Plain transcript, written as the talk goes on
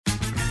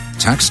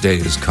Tax day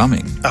is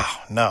coming. Oh,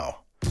 no.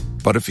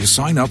 But if you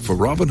sign up for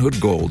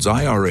Robinhood Gold's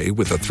IRA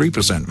with a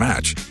 3%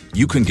 match,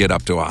 you can get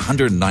up to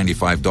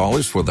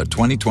 $195 for the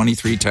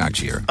 2023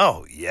 tax year.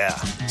 Oh, yeah.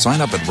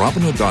 Sign up at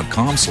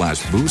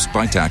Robinhood.com/boost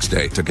by tax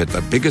day to get the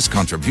biggest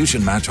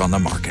contribution match on the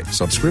market.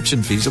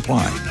 Subscription fees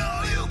apply.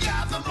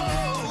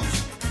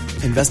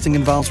 Investing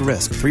involves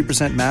risk.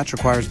 3% match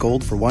requires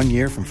gold for 1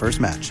 year from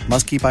first match.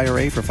 Must keep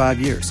IRA for 5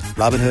 years.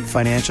 Robinhood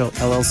Financial,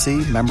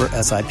 LLC, member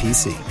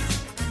SIPC.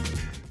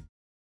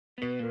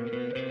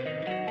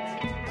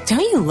 Don't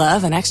you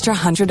love an extra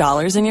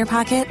 $100 in your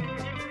pocket?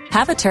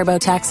 Have a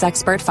TurboTax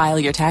expert file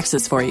your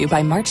taxes for you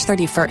by March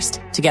 31st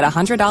to get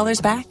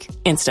 $100 back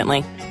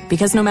instantly.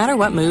 Because no matter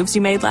what moves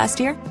you made last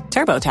year,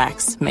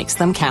 TurboTax makes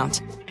them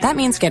count. That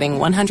means getting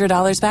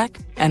 $100 back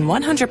and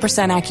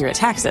 100% accurate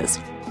taxes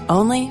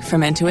only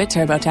from Intuit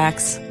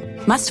TurboTax.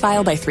 Must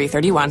file by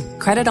 3/31.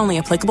 Credit only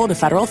applicable to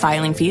federal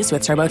filing fees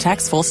with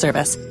TurboTax full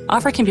service.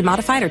 Offer can be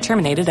modified or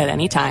terminated at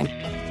any time.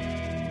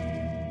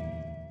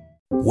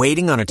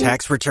 Waiting on a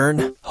tax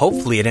return?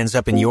 Hopefully it ends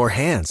up in your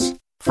hands.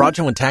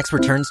 Fraudulent tax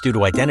returns due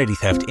to identity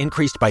theft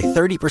increased by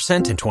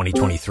 30% in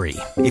 2023.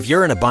 If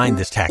you're in a bind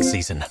this tax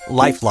season,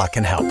 LifeLock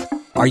can help.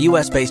 Our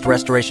U.S.-based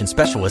restoration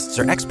specialists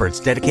are experts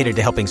dedicated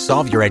to helping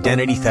solve your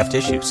identity theft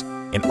issues.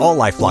 And all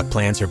LifeLock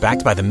plans are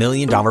backed by the $1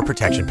 Million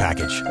Protection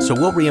Package. So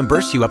we'll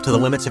reimburse you up to the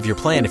limits of your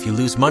plan if you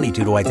lose money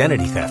due to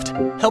identity theft.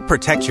 Help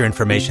protect your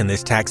information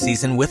this tax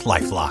season with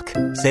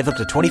LifeLock. Save up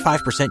to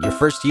 25% your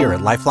first year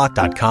at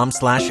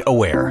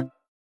LifeLock.com/aware.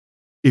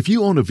 If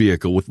you own a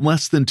vehicle with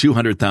less than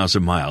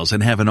 200,000 miles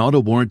and have an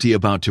auto warranty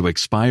about to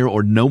expire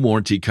or no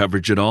warranty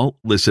coverage at all,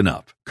 listen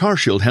up.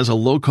 CarShield has a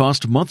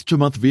low-cost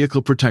month-to-month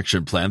vehicle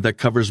protection plan that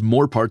covers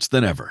more parts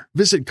than ever.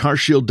 Visit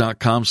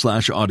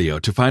carshield.com/audio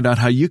to find out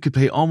how you could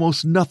pay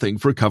almost nothing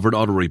for covered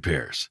auto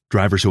repairs.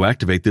 Drivers who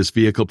activate this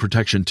vehicle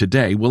protection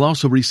today will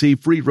also receive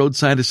free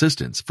roadside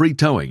assistance, free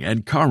towing,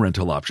 and car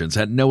rental options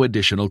at no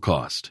additional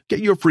cost. Get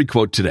your free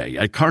quote today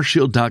at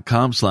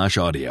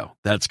carshield.com/audio.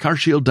 That's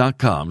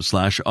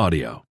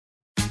carshield.com/audio.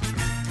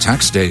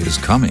 Tax day is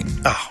coming.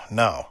 Oh,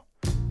 no.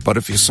 But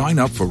if you sign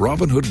up for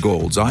Robinhood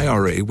Gold's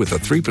IRA with a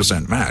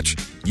 3% match,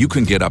 you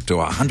can get up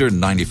to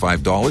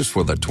 $195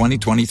 for the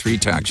 2023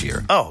 tax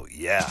year. Oh,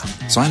 yeah.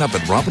 Sign up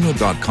at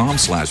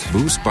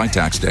Robinhood.com/boost by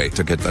tax day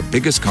to get the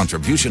biggest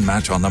contribution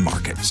match on the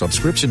market.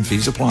 Subscription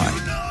fees apply.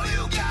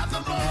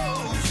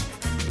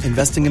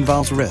 Investing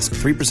involves risk.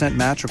 3%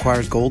 match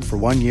requires gold for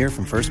 1 year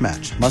from first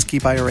match. Must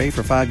keep IRA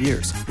for 5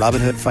 years.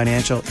 Robinhood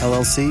Financial,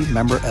 LLC,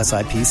 member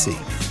SIPC.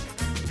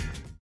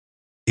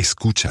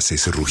 ¿Escuchas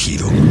ese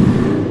rugido?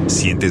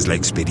 ¿Sientes la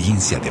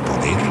experiencia de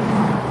poder?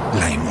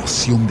 ¿La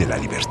emoción de la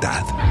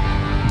libertad?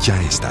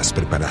 Ya estás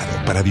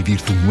preparado para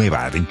vivir tu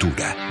nueva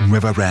aventura.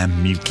 Nueva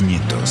Ram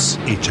 1500,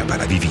 hecha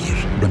para vivir.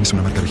 Ram es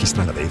una marca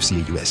registrada de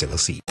FCA US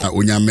LLC.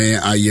 Unyame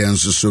ayen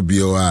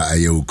susobio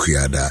aye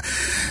ukuyada.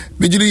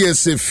 Bijiri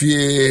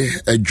yesefie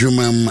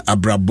adwumam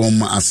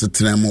abrabom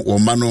asetrem wo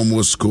mano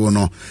Moscow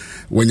no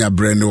wonya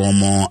brand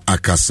wo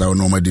akasa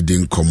no madidi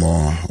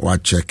nkomo wa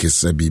check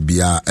se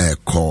bibia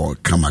eko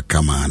kama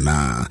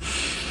na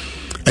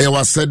aye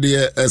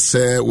wasede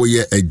ese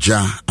woye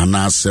eja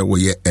anase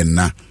woye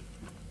ena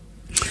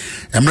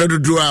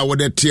Emredudu a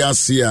wode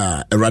tiase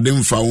a erade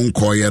mfa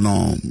wonkoye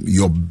no,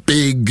 your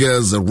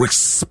biggest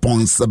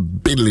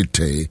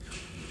responsibility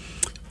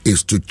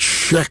is to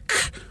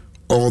check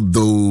all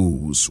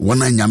those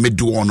wana nyame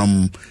do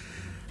onom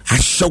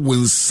ahya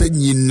wonse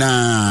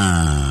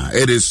nyina.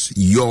 It is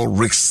your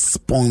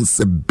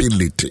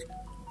responsibility.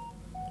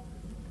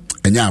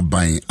 Enya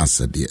ban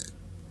asede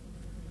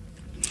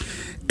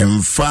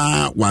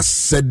emfa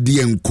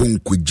wasede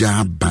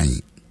nkonkugya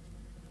ban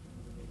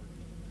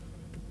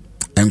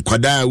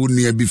enkwada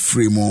wunua bi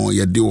fremo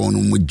yede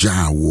wonu mu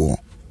jaawo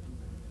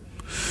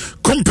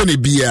company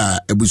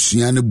bia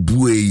ebusua ne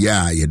bue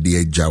ya yede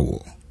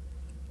ajawo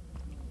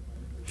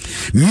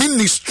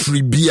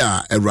ministry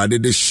bia erade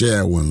de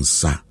share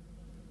wonsa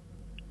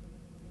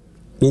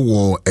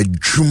wo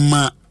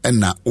adwuma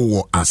na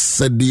wo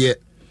asede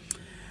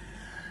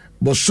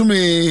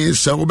bosume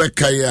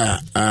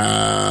sawobekaya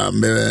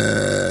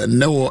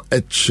no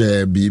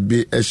eche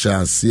bibi esha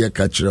asie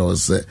ka kire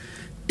ose.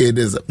 It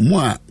is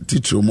more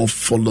teacher more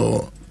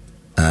follow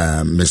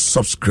my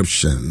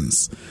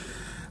subscriptions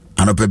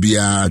and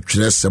opebia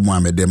trese mo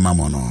amede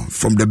mamono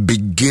from the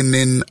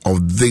beginning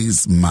of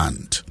this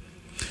month.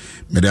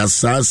 Me da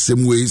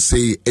same way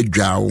say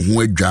edwa ho.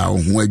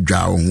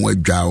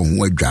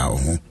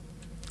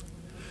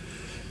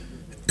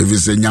 If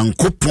it's a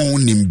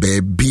nyankopon nim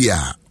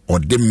baabia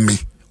ode me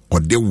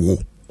ode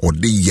wo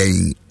ode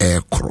yen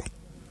ekro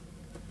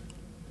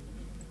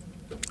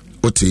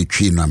ote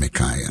twi na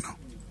mekaya no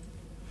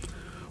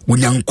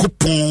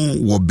Unyankopon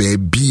wo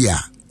baabia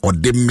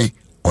ode me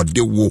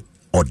ode wo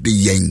ode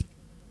yen.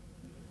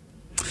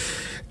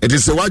 It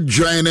is a what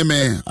joining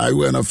me. I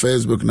went on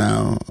Facebook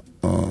now.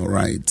 All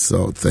right,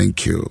 so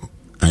thank you.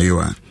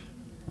 Aywa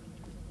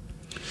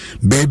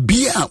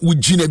baabia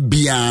ujine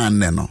bia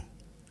ne no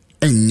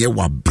enye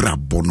wa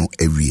brabo no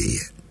ewie.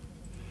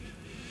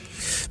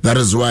 That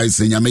is why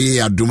say nyame ye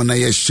adom na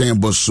ye shen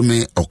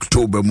bosume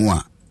October mu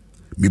a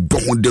me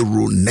bon the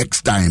rule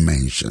next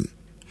dimension.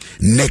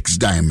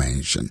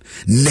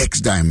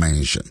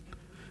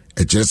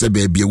 E chese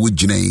baby wo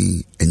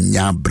gine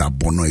enya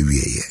brabo no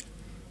awieye.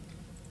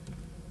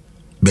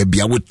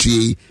 Baby wo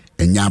tie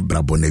enya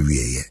brabo no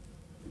awieye.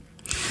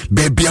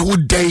 Baby wo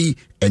dai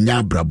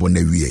enya brabo no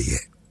awieye.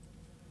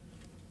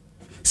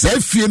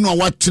 Say fie no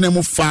watching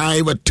them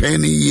 5 or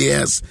 10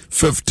 years,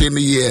 15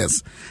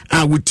 years.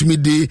 I would me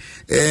de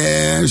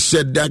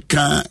shed that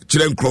car,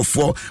 children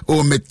crofo,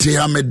 oh me tea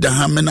me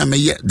dahamena me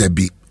yet there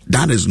be.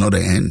 That is not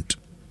the end.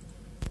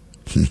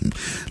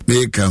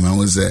 Me come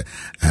and say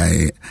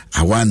I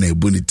want a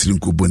boni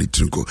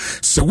trinko.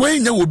 So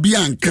when you will be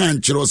an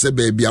cancer say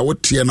baby, I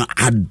would tell na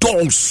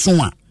adult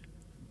soon.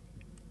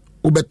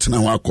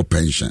 Ubetina wako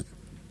pension.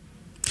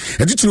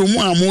 Etitiro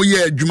mu amo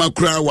ye adwuma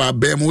kura wa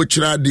ba mu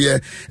kira de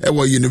e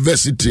wo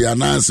university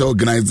ananse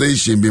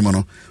organization bi mo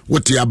no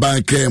wote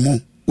aban kan mu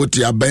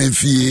wote aban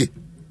fie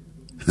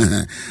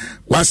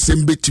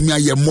wasem betimi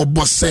aye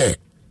mobo se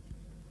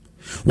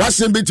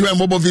wasem betimi aye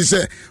mobo fi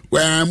se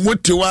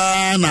wote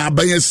wa na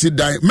aban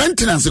asidan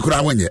maintenance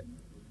kura wonye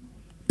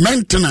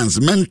maintenance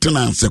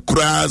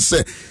kura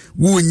se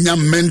wonya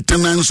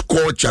maintenance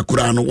culture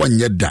kura no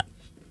wonye da.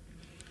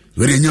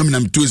 Where nyamina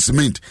mto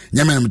cement,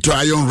 nyamina mto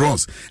iron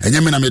rods,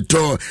 nyamina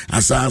mto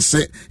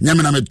asase,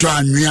 nyamina mto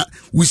anwea,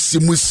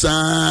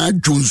 wisimusa,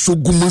 jonso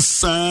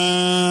gumasa,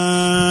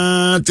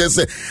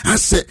 tese,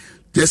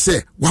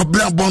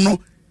 wabra bono,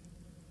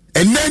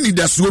 and then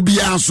that's will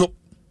be also.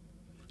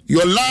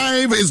 Your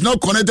life is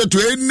not connected to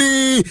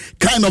any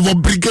kind of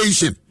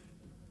obligation.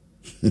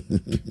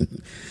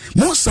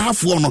 Most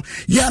half one,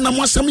 yana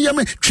mwasam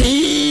yame,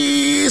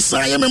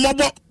 chisa yame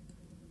mobo.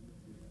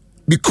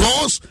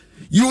 Because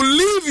you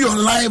live your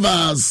life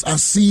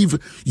as if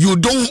you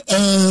don't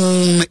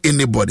own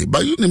anybody.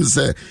 But you need to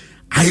say,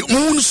 I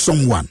own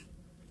someone.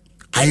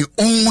 I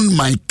own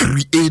my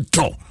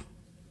creator.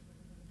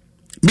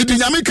 If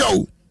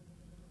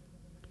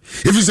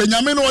you say,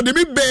 Nyameno, de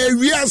be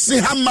we are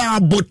say hama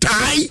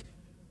botai.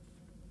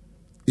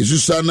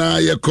 Isusana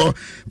yako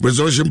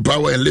resurrection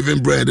power and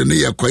living bread and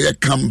yako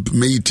camp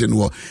meeting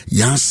wa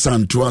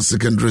Yasantua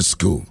Secondary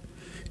School.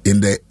 In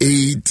the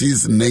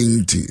 80s,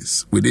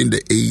 90s, within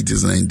the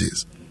 80s,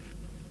 90s.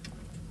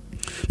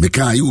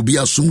 Meka, you will be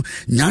assumed,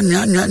 nya.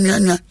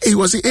 It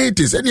was the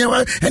 80s,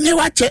 and you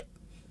watch it.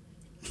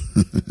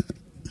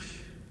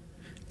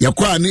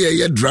 Yakwa ni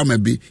ye drama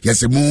bi,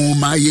 yase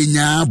muma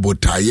yenya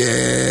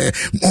botaye,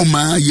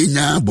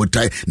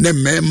 ne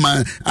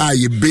mema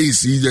aye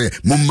base,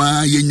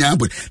 muma yenya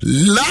botaye.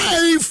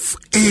 Life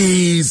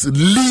is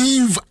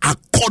live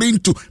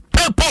according to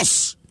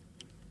purpose.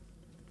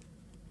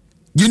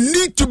 You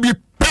need to be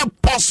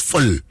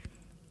purposeful.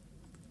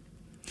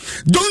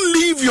 Don't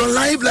live your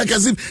life like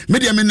as if you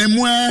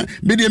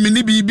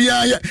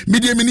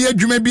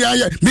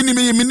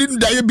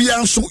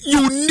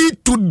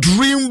need to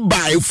dream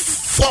by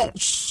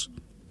force.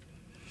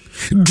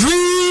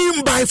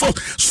 Dream by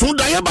force. So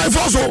die by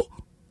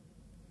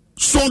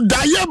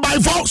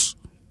force.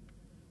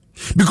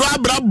 Because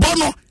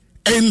Abrabono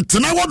and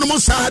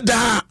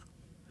Tanawa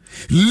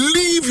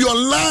live your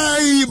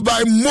life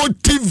by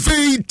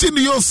motivating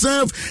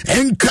yourself,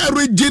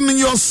 encouraging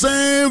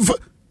yourself,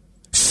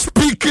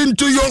 speaking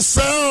to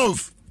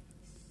yourself.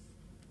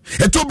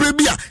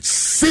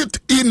 Sit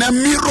in a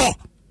mirror.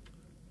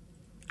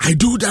 I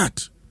do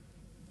that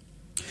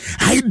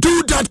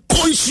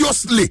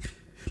consciously.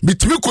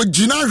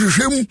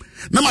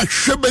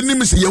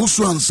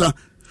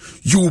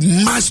 You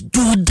must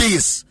do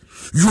this.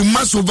 You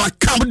must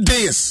overcome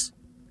this.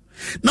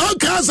 Now,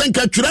 Cousin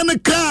Katrina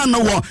Khan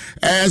or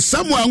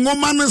someone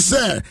woman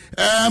say,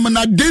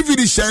 na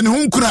David is saying,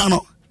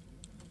 Hunkrano.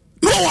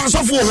 No one's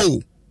of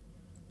who.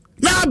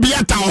 Now,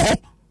 Abiata.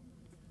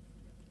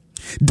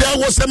 There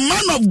was a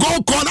man of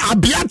God called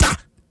Abiata.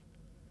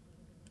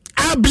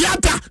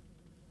 Abiata.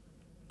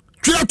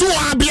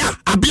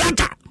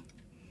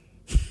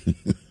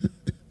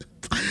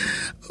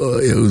 Oh,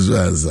 it was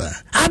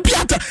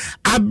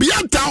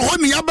Abiata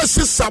honi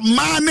abese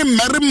samane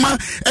merima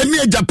eni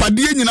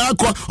ejapade nyina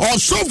akọ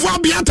osofo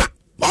Abiata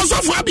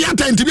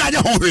ntimi aje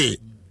hohwe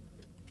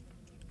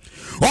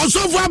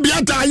osofo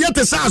Abiata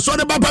ayete sa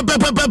asore pepe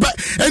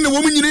eni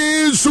wo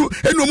munyine su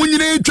eni wo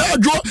munyine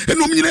twajo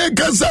eni wo munyine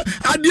kasa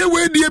ade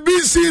we de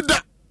BC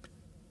da.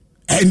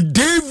 And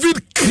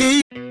David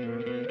came.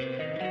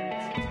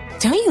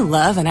 Don't you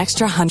love an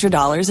extra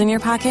 $100 in your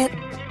pocket?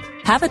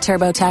 Have a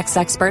TurboTax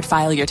expert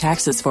file your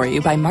taxes for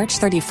you by March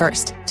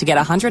 31st to get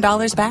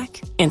 $100 back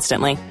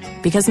instantly.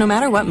 Because no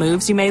matter what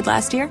moves you made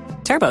last year,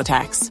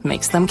 TurboTax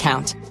makes them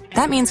count.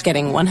 That means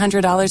getting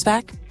 $100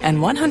 back and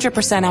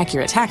 100%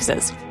 accurate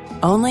taxes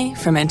only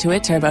from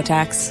Intuit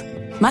TurboTax.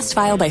 Must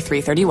file by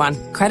 3/31.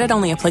 Credit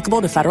only applicable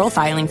to federal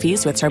filing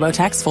fees with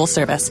TurboTax full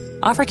service.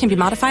 Offer can be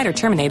modified or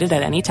terminated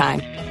at any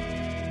time.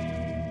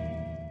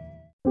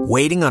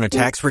 Waiting on a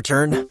tax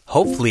return?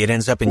 Hopefully it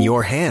ends up in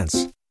your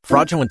hands.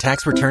 Fraudulent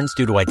tax returns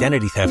due to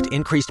identity theft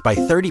increased by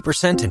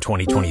 30% in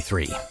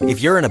 2023. If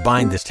you're in a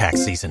bind this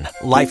tax season,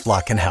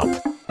 LifeLock can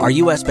help. Our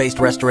U.S.-based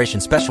restoration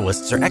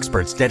specialists are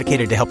experts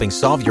dedicated to helping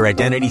solve your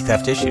identity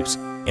theft issues.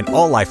 And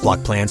all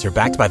LifeLock plans are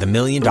backed by the $1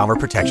 Million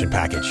Protection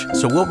Package.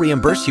 So we'll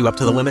reimburse you up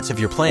to the limits of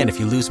your plan if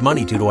you lose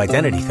money due to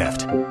identity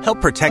theft.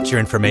 Help protect your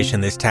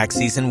information this tax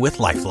season with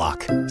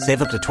LifeLock.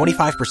 Save up to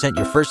 25%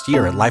 your first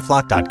year at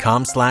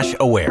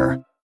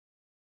LifeLock.com/aware.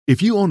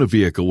 If you own a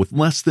vehicle with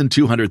less than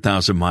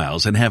 200,000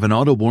 miles and have an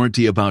auto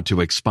warranty about to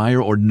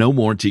expire or no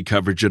warranty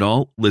coverage at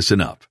all,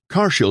 listen up.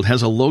 CarShield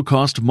has a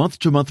low-cost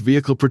month-to-month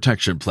vehicle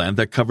protection plan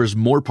that covers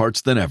more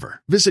parts than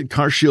ever. Visit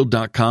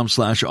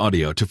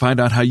carshield.com/audio to find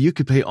out how you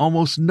could pay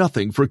almost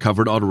nothing for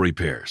covered auto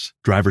repairs.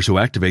 Drivers who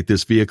activate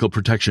this vehicle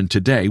protection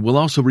today will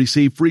also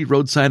receive free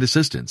roadside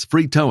assistance,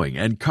 free towing,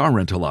 and car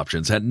rental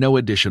options at no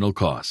additional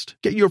cost.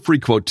 Get your free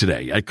quote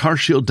today at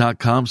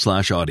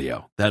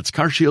carshield.com/audio. That's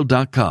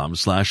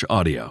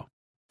carshield.com/audio.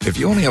 If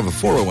you only have a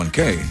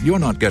 401k, you're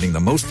not getting the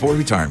most for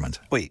retirement.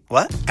 Wait,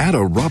 what? Add a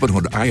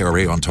Robinhood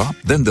IRA on top,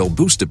 then they'll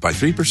boost it by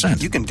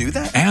 3%. You can do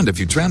that? And if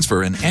you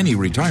transfer in any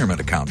retirement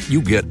account, you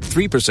get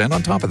 3%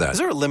 on top of that. Is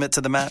there a limit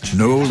to the match?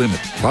 No limit.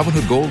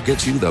 Robinhood Gold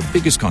gets you the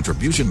biggest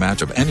contribution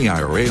match of any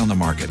IRA on the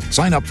market.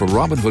 Sign up for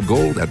Robinhood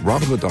Gold at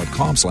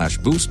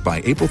Robinhood.com/boost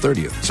by April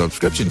 30th.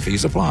 Subscription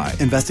fees apply.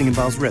 Investing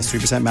involves risk.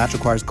 3% match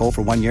requires gold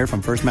for 1 year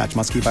from first match.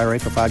 Must keep IRA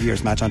for 5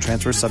 years. Match on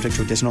transfers subject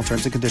to additional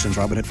terms and conditions.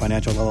 Robinhood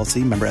Financial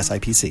LLC, member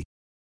SIPC.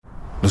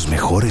 Los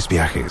mejores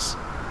viajes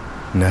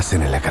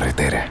nacen en la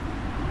carretera,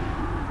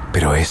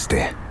 pero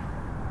este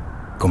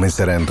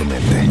comenzará en tu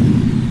mente.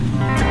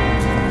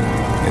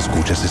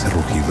 ¿Escuchas ese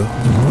rugido?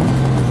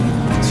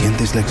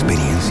 ¿Sientes la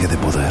experiencia de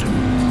poder?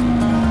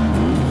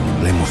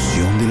 ¿La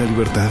emoción de la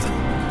libertad?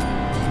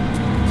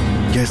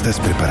 Ya estás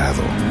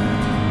preparado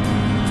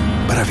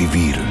para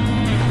vivir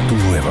tu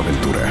nueva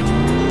aventura.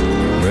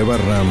 Nueva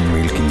RAM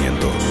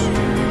 1500.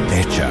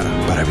 Hecha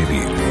para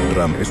vivir.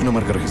 RAM es una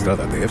marca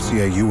registrada de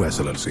FCI US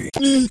LLC.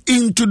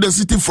 Into the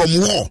city from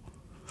war.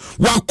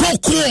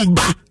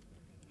 Wakokomba.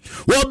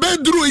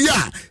 Wabedru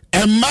ya.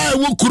 Emma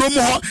wo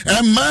kuromo,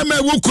 emma me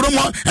wo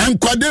kuromo,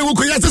 enkwade wo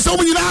kuya se so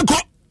nyina akọ.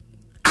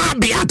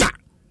 Abiata.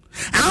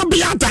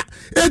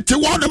 Eti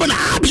wo no na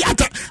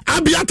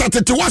abiata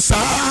tete wasa.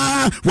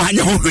 Wa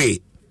ye hohwe.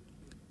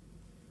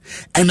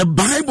 And the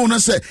Bible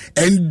says,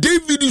 and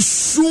David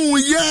soon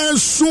ye.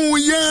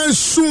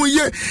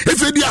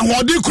 If it be a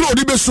hodi kro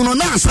di be suno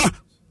nasa.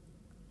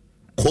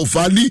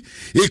 Kovali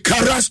e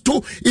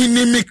karasto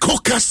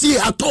inimikokasi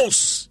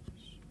atos.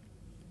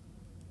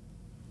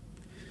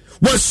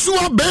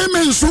 Wasua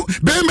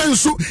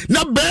bemensu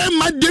na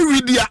bema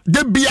Davidia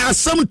de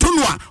biasam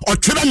tonwa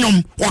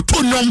otweranyom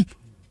otonyom.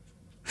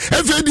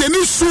 If it be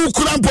any su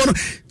kurampon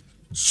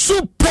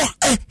supo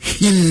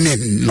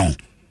hineno.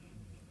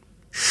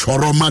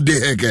 Shoroma de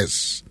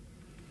Heges.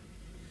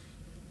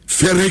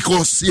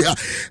 Ferrecosia.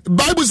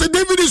 Bible said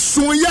David is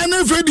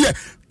Suyana Fedia.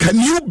 Can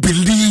you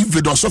believe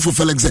it? Also for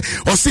Felix.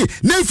 Or see,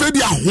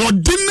 Nefedia,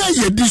 what dinner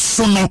ye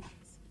disono?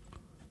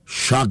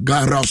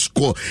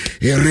 Shagarasko,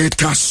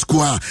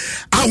 Eretasqua.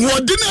 And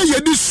what dinner ye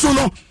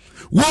disono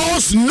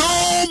was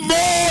no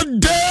more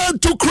there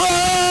to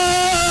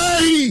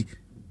cry.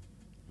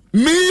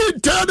 Me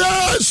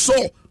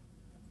so.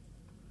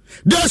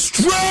 The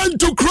strength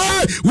to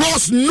cry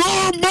was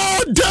no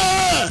more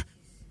there.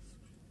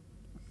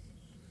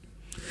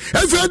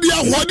 If you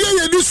are what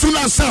you soon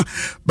as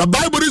the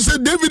Bible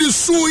said David is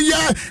so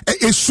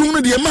as soon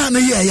as the man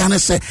here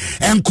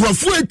and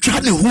Crawford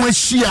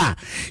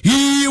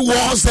he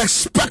was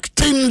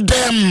expecting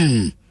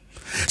them.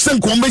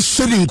 Senkwome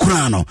shedding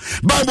krano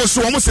Bible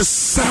so almost a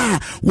sa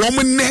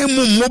woman name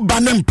mo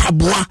banem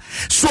pabwa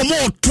so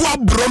mo to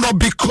abrono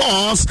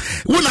because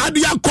when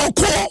adia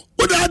koko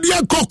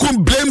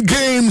blame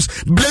games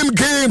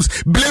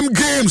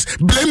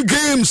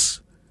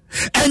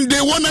and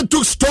they wanted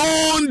to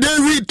stone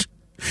David.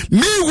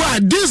 Meanwhile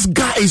this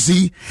guy is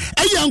he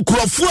eyan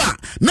krofua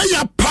na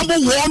ya pabo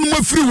won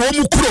mo free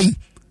won krom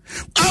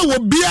awo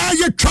bia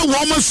ye twa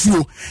won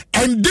so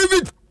and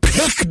David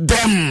picked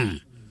them.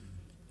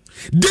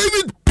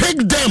 David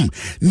picked them,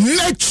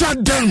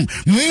 nurtured them,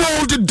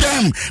 molded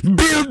them,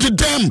 built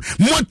them,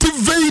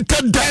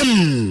 motivated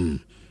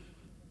them.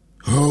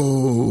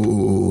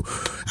 Oh,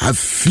 I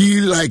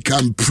feel like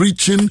I'm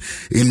preaching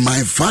in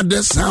my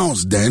father's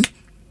house then.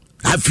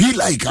 I feel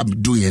like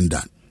I'm doing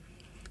that.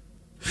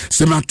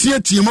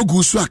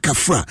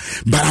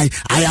 But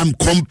I am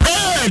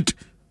compelled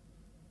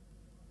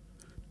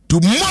to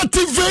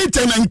motivate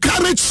and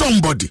encourage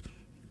somebody.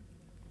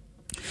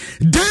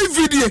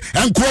 David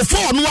and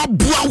Crawford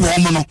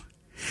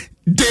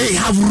they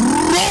have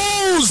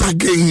rose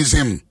against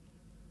him.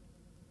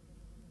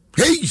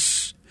 Hey,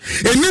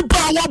 any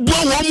power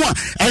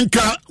and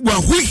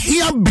we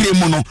hear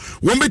Bremono.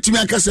 One bet me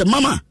I say,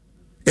 Mama,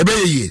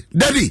 ebeye,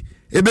 Daddy,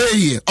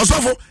 ebeye,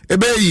 Osofo,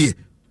 ebeye,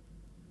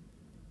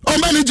 oh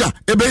manager,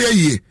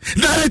 ebeye,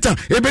 director,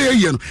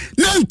 ebeye.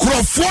 Then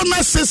Crawford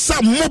says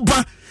some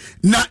moba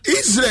na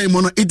Israel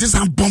mono. It is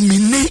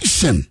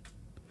abomination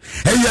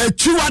Eya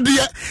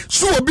chiwade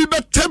so obi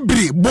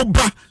betebri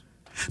boba.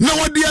 Na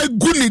wadi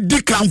aguni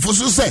dikamfo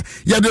so say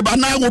ya de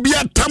bana obi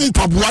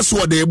atampaboa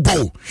so de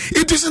bow.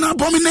 It is an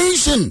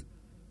abomination.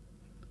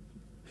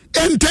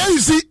 And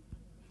see,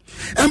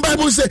 and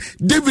Bible say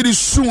David is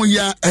soon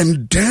ya,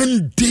 and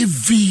then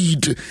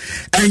David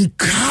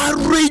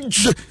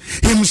encouraged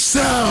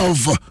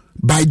himself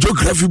by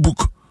geography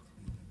book,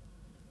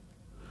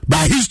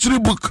 by history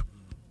book,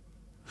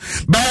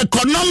 by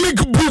economic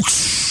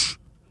books.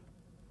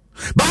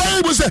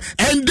 Bible say,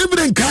 and David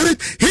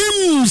encouraged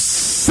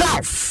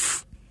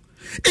himself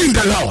in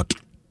the Lord.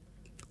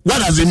 What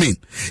does it mean?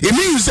 It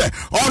means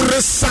or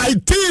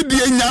recited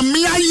the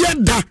Nyamia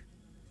Yeda.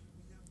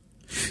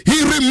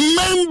 He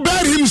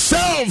remembered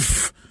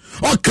himself.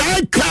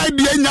 Okay, he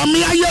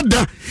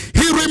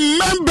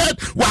remembered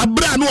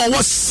Wabrano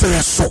was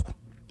so.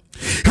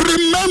 He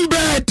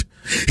remembered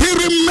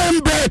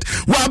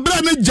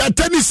Wabrano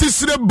Jatani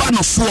Sisre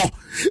Banoswo.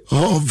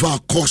 Oh,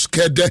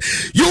 Vakoskede.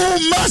 You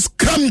must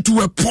come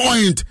to a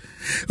point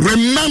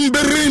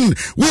remembering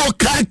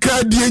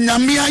Wokaka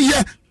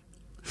Dianyamia.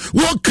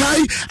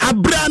 Wokai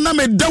abrana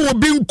me dawo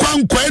bi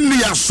nkwankwa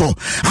enia so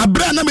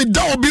abrana me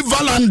dawo bi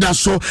valanda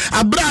so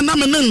abrana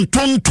me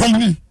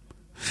ntontom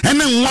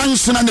ene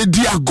nwansena ne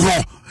di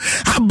agro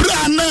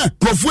abrana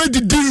profo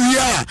didi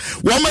wia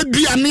wo ma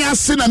duane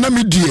ase na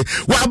me die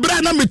wo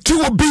abrana me ti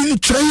wo bi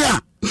nkyɛn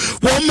a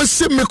wo me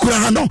se me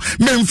kura no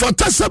me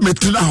mfata se me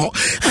tena ho.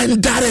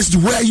 And that is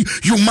where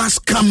you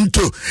must come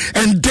to.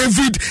 And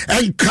David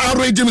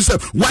encouraged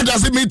himself. What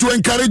does it mean to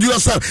encourage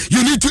yourself?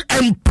 You need to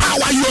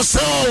empower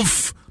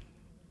yourself.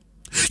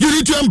 You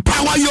need to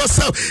empower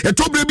yourself. They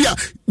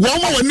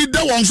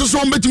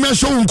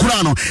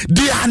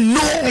are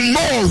no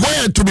more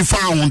where to be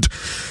found.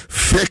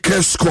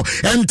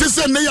 And this is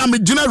a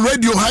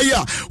radio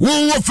higher.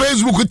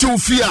 Facebook to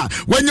fear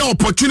when your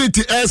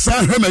opportunity is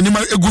when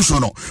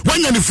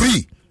you're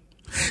free.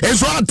 And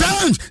so at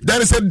times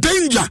there is a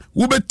danger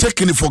will be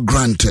taken for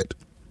granted.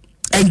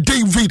 And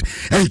David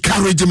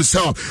encouraged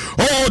himself.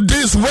 Oh,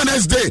 this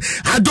Wednesday,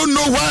 I don't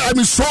know why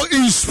I'm so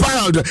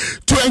inspired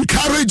to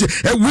encourage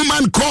a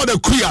woman called a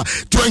queer,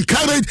 to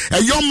encourage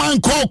a young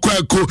man called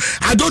Kweku.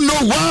 I don't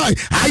know why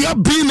I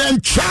have been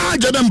in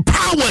charge and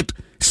empowered,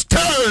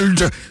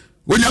 stirred.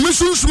 When you're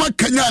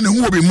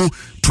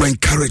to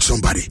encourage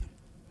somebody.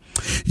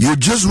 You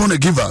just want to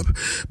give up.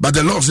 But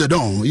the Lord said,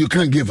 no, you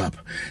can't give up.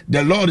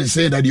 The Lord is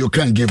saying that you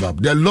can't give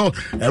up. The Lord,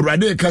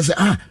 Radhe can say,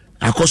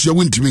 of course, you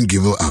won't even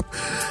give up.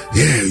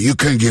 Yeah, you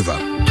can give up.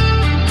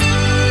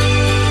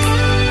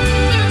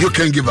 You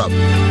can give up.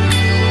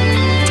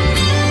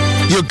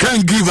 You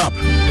can't give up.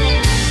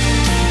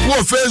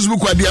 Well,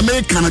 Facebook, where the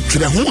American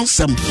actually wants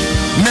some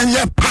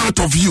many part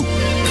of you.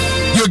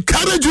 You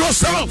encourage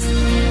yourself.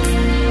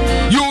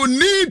 You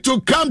need to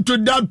come to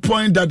that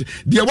point that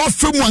the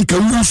one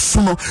can lose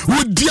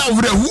would deal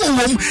with a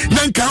home,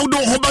 then can do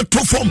hoba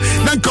to form,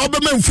 then can be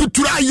men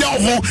futura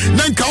yaho,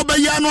 then can be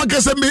yano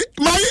can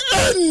my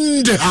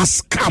end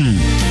has come.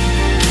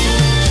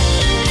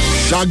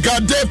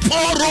 Shagade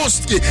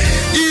Poroski,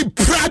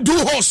 Ipradu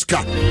Hoska.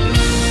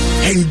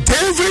 And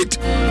David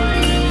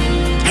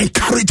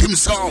encouraged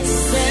himself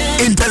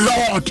in the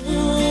Lord.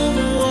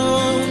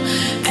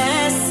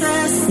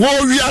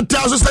 Whoa, we are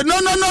tells us no.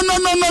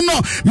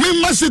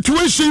 Me my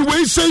situation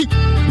we say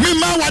me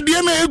ma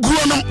wade na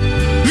eguro no.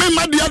 Me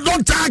ma dia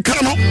doctor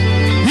aka no.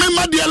 Me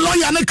ma dia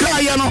lawyer ne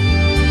kaya no.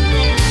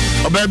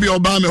 Obabi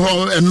oba me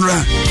ho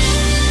enra.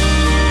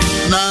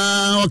 Na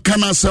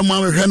okana sama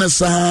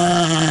hwenesa.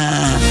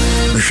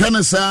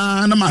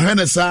 Na ma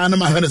hwenesa.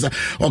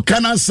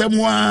 Okana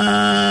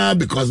semwa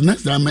because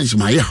next time mention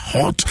my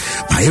hot,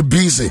 my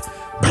busy.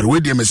 But we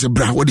dey me say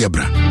bra, what dey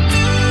bra?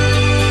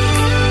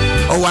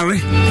 Oh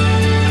worry.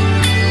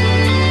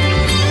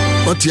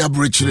 What you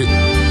abrichiri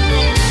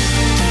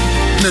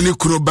nani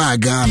kuro ba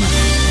Ghana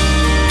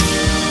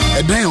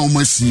edan o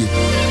masie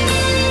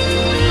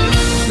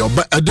yo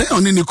ba edan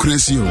oni ni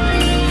kurasi o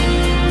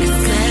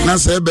na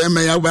say be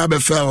me ya ba be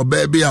fa o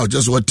ba bi a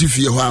just what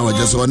tifie ho a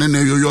just one na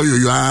yo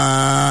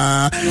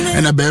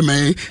na be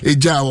me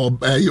eja o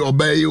ba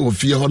yi o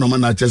fie ho no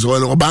na just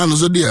o ba no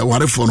so de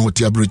ware fo no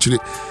ti abrichiri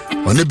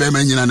oni be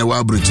me nyina na wa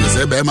abrichiri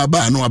say be ma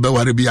ba no ba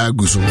ware bi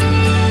aguso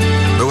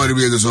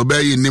so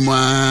be yi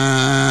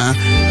nima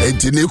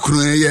etini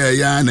kunu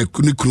ya na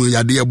kunu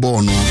ya de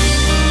bo no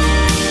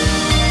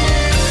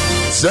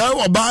so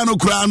oba no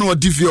kura no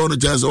odifi ono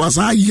jeso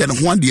wasa ye no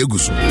ho de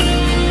aguso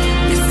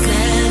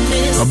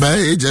oba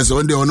e jeso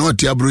onde ono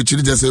oti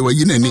abrochiri jeso wa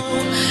yi nani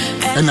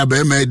na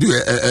be ma du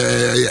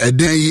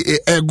eden yi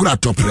egura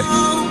topre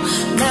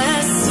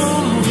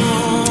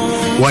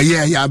wa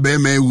ye ya be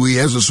ma wu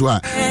yeso so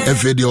a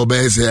efe de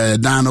oba se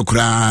dan no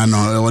kura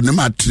no oni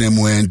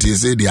matremu enti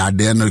se de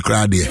ade no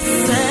kura de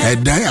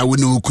edan ya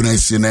woni ukuna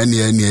si na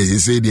ne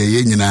se de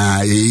ye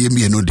nyina ye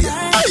mienu de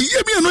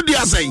ye mienu de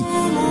asai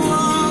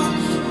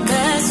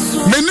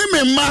meni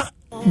memma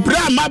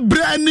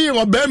bra ni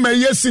oba ma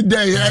yesi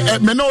de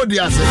me no de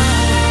asai.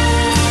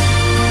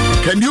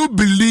 Can you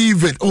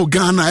believe it? Oh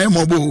Ghana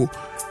emobo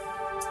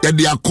ya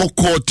dia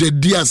kokote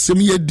dia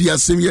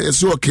semye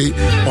so okay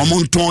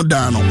omonton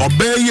da no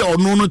obeye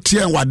ono no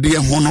tie wade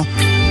ho no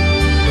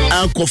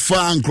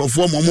akofa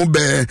nkrofo momo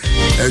be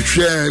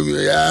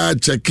hwe ya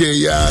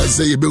cheke ya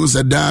say ye be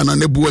usada no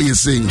ne buo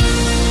yesin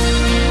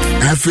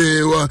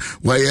afi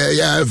wa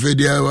ya afi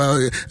dia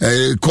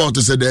court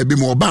said there be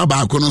more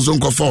baba kono so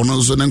nkofa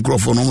no so ne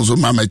nkrofo no so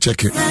mama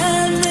cheke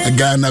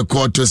Ghana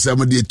court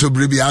some the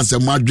tobri bi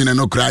asem adwene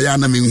no kra ya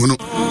na menhunu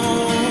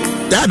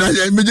ya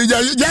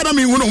na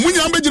menhunu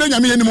munya ambegyira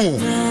nyame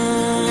animu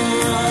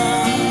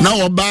na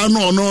oba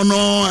no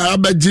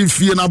abaji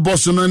fie na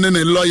boss no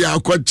ne lawyer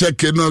akọ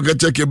check no ga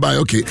check by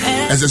okay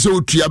as say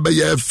otua be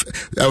ya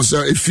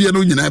fie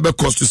no nyina be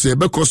cost say ya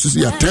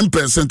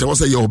 10% was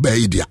say your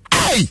obey dia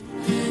ai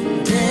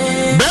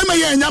be me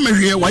ya nya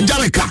mehwe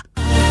wajareka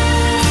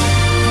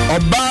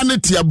oba ne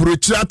ti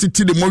abrochira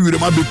titi de mo wire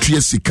ma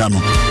betua sika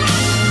no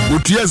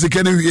otua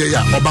sika ne wie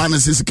ya oba ne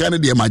sika ne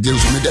de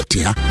emergency me de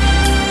tia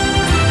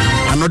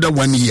another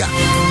 1 year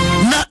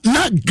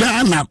na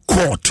Ghana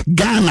court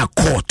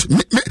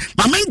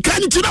mama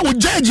nkan tira wo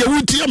judge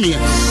wutie me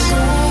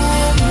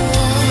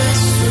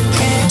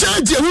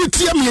judge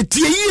wutie me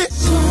tie ye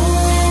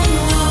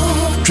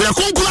twa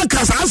konkula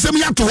kasa asem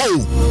ya to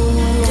ho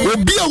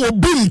obi a wo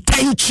bim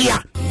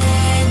tanchia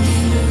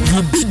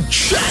you be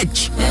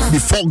judge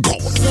before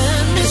God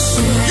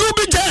you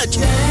be judge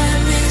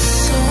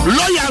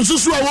lawyer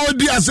susu awo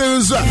di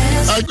asenso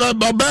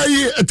baba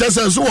yi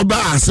tesenso wo ba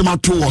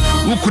asemato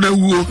ukuna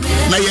wuo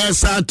na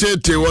yesa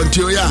tete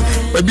wonti oya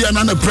baby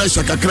na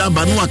pressure kakra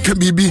ba no aka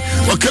bibi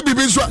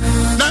so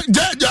na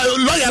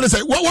lawyer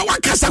say wa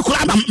kasa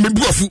kura ba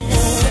mebuafu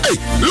eh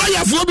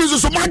lawyer fu obi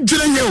so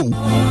magire nye o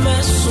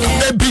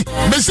ebi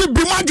mesi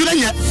bi magire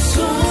nye.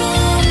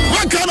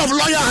 What kind of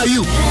lawyer are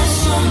you?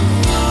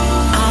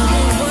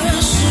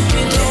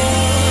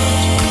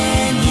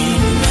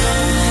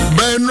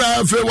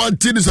 Fe what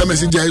tin some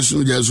message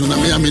Jesu na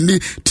me am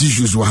need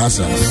tissues wa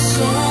hasa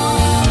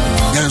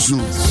Jesu,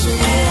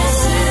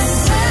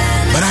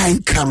 but I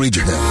encourage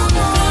her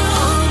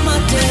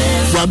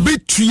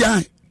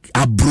wabetua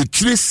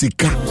abrochire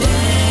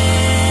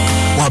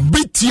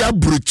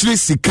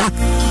sika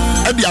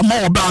e dia ma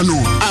oba no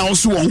a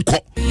also wonko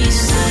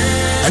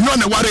eno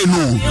na ware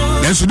no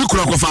enso di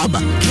kura kofa aba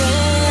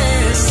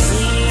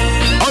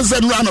onse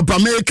no ano pa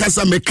me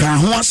kasa me ka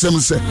ho asem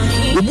se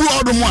obu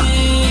odomo a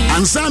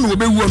ansa no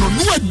obewu no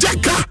no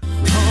ajaka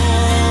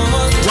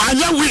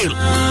wanya will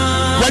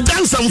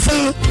wajan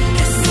samfo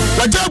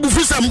wajan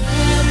bufusam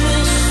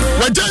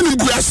wajan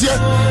nguasie,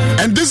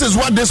 and this is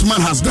what this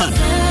man has done.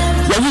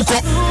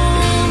 Wawuko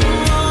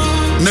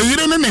na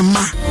yire ne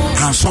ma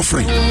are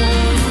suffering.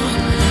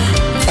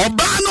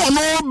 Oba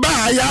no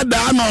ba ya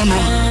da no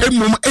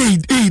emum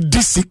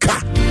disika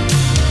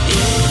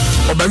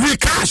oba we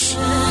cash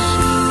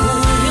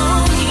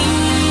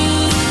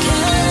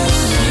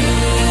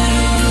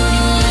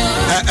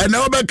and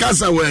now be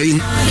kasa way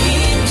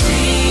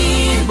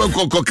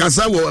ko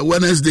kasa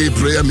Wednesday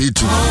prayer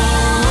meeting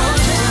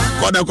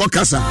ko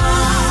kasa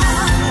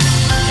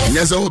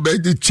yes o be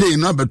the chain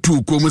number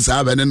 2 ko mu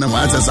sa ba ne na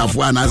ma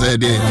asafo ana sa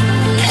de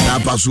na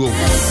paso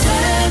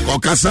ko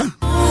kasa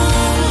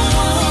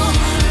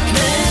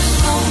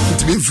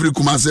be free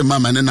kuma say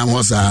mama ne na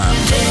ho sa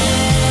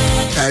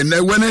and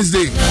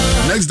Wednesday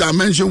next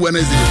dimension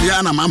Wednesday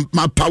ya na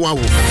my power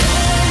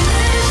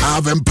I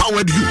have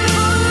empowered you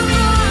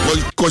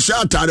ko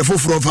sha tare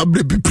foforo fa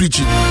be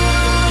preaching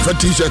for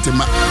t-shirt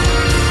ma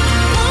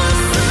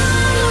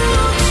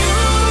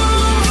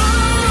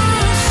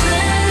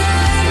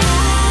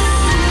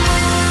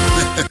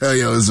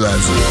yo so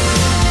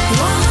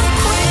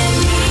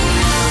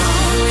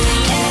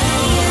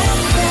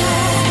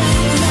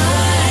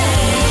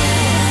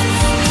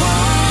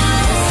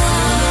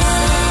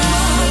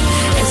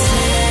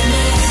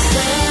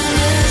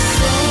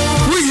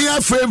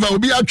favor will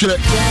be actually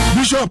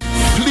Bishop,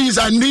 please,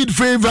 I need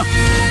favor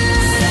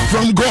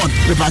from God.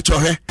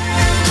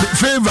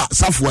 Favor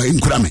safwa in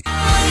Kurame.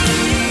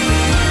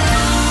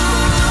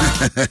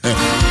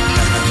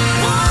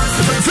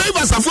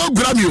 Favor safwa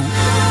Kurame.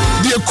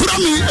 The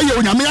Kurame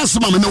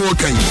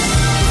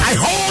I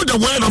hold the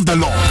word of the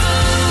Lord.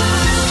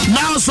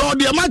 Now so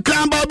the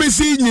Makamba be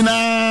seen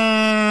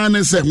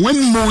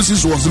when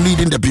Moses was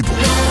leading the people.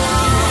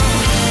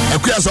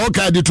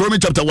 Deuteronomy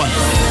chapter 1.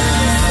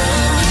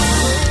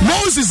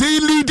 Moses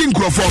is leading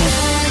Crawford.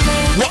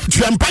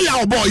 What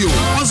empire boy you?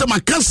 Once my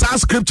cancer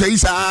scripture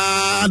is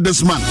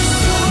this man.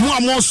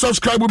 More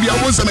subscribe will be I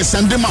want to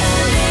send them out.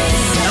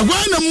 And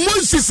when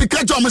Moses is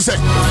catch on me say,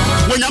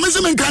 when I'm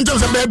missing in country,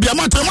 baby, I'm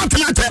not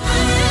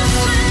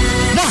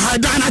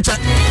Hadana.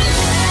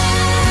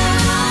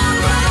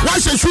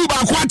 What's a shoe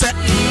by quarter?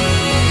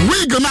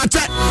 We go not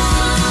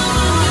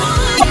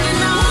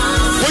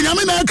when I'm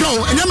in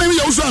echo and you may be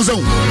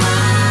also.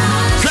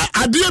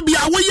 Adia bia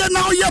we ye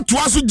now ye to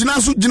aso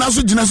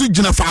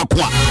gina fa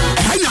akwa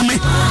ehanyame.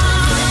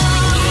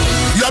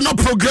 You are not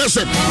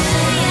progressing,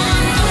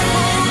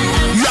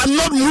 you are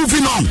not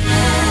moving on.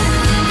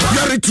 You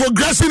are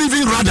retrogressing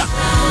even rather.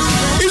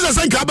 Is a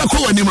Sankaba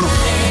Koanimo.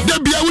 The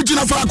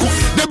Biawujina Fako,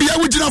 the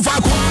Biawujina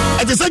Fako.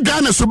 At the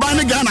Ghana,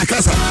 Subana Ghana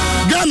Casa.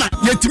 Ghana,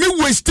 yet me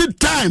wasted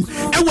time.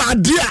 And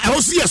what dear, I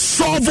will see a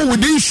solve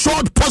within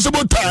short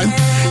possible time.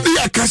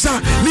 Nia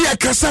Casa.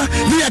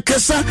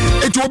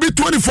 It will be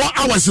 24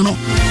 hours, you know.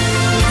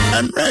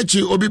 And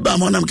Reggie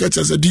Obibamonam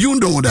catches said, do you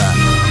know that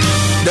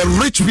the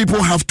rich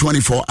people have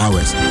 24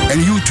 hours?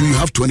 And you too, you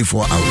have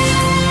 24 hours.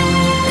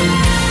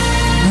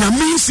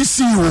 Nami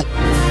sisi yo.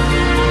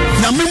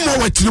 Nami mo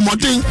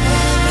wetrimodin.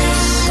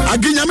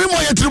 Agi nyami mo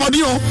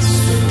yetrimodin o.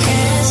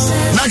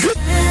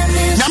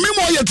 Nyami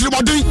mo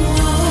yetrimodin.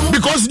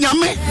 Because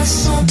nyami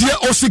die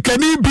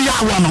osikani biya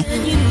wano.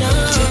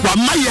 Wa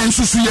maye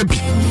nsusu ye bi.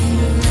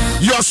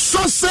 Your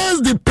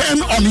sources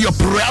depend on your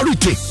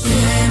priority.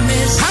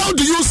 How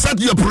do you set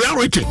your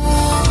priority?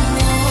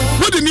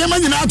 What the name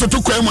in to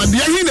Kwema, the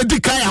Ahina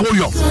Dikaya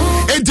Hoyo.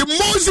 And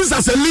Moses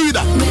as a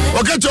leader.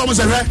 Okay, Thomas,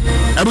 I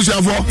was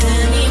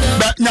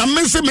but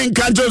Namasim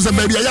can't just a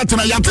baby.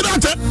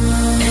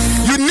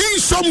 You need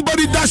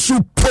somebody that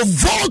should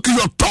provoke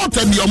your thought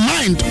and your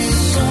mind.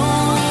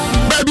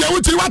 Baby, I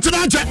would say, what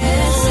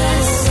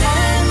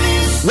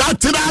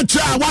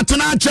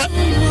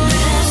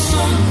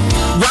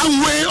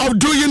one way of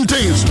doing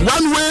things,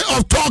 one way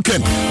of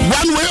talking,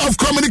 one way of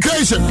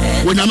communication.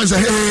 When I say,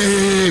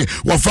 hey,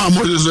 what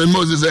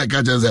Moses said,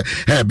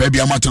 hey, baby,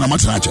 I'm not. And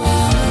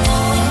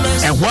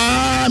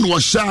one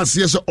was shy,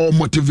 yes, or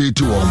motivate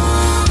you.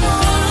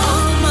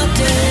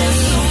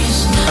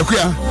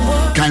 Okay,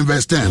 can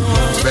verse 10,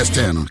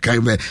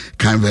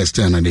 can verse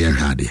 10, and then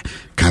Hardy,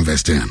 can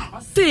verse 10.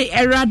 Say,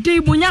 a radi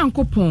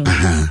bunyankopon.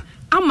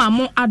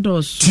 Amamo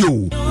ados.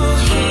 Tio.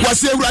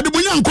 Was a radi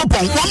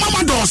bunyankopon, one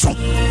mama doso.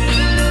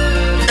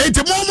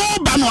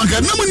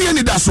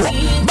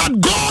 But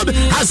God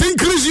has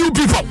increased you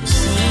people.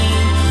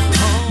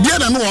 The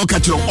other no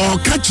catch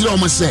you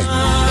almost say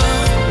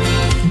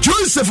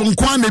Joseph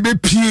Nkwane be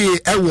pie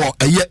ewo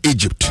eye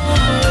Egypt.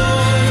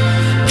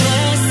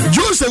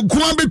 Joseph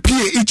Nkwane be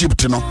pie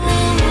Egypt no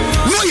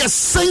a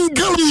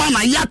single man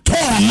aya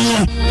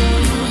ton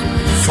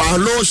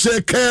Falo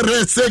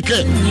shekere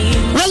seke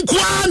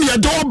Nkwane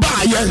do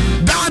ba ye.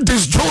 That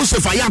is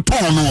Joseph aya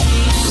ton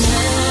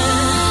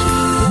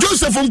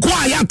Joseph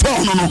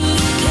Nkwane no.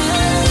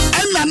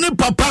 And ne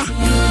papa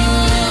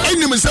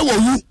eni me se wo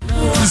wu.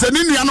 Se ni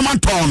nuanu man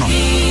ton no.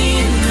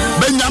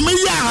 Benjamin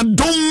ya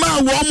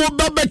doma wo mo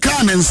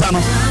bebeka ne nsa no.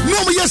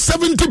 No me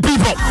 70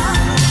 people.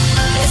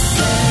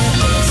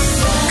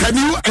 Can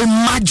you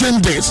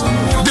imagine this?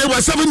 They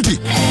were 70.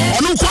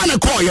 Onu Nkwane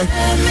koye.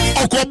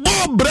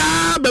 Okobo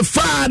bra be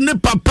fa ne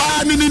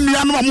papa ni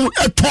nuanu amu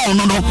eton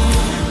no.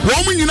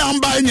 Woman in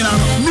Amba,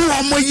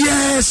 no more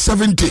years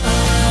 70.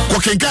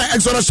 Kokenka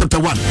Exodus chapter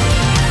 1.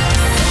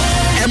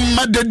 And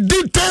the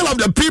detail of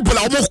the people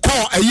I almost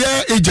call a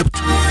year Egypt.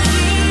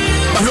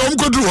 But I'm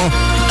going to do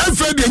out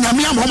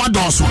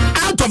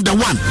of the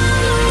one.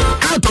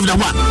 Out of the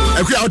one.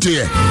 Out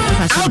here.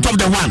 Out of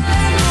the one.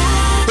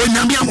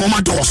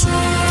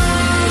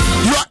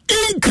 Your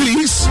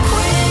increase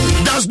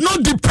does not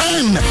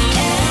depend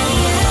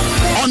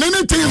on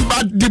anything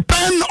but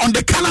depend on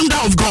the calendar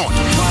of God.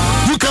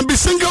 You can be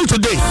single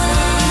today.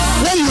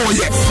 One more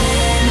year.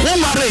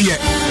 One more year.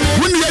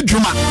 1 year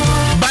Juma.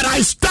 But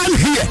I stand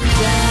here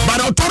by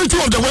the authority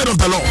of the word of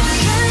the Lord.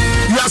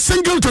 You are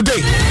single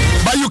today,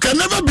 but you can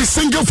never be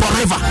single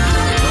forever.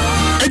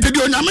 Can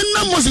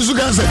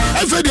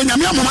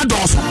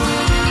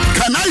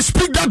I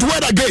speak that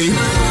word again?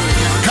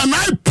 Can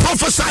I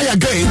prophesy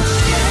again?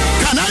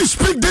 Can I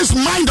speak this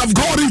mind of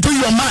God into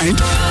your mind?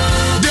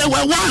 They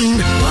were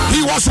one.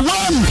 He was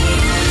one.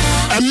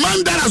 A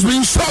man that has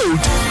been sold,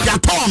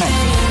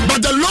 but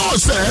the Lord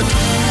said,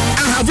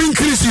 I have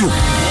increased you.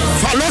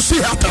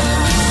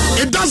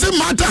 It doesn't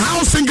matter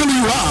how single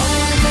you are.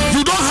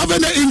 You don't have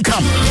any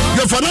income.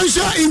 Your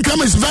financial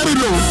income is very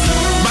low.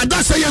 But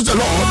that says the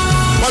Lord.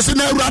 What's in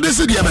the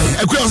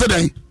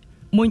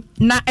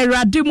na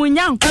erade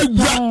munyankopon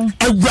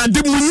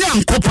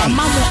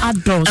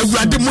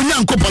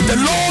the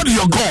Lord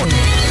your God.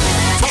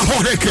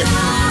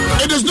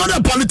 It is not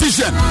a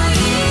politician.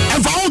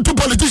 If I want to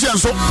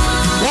politicians, so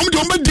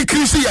don't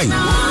decrease here.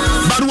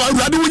 But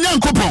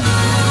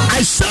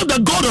I serve the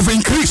God of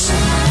increase.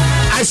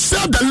 I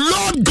serve the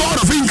Lord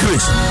God of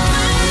increase.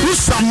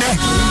 Usane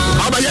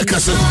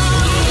abayekase.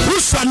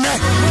 Usane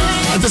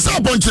at the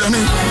same point.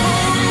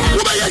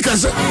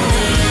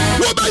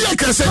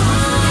 Ubayekase.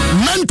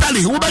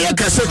 Mentally,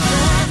 ubayekase.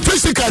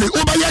 Physically,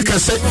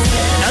 ubayekase.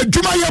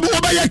 Jumayabu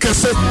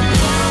ubayekase.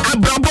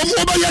 Abrabom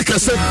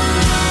ubayekase.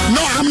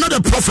 No, I'm not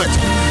a prophet,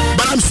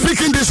 but I'm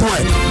speaking this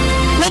word.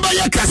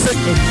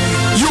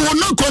 You will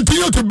not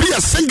continue to be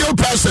a single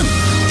person.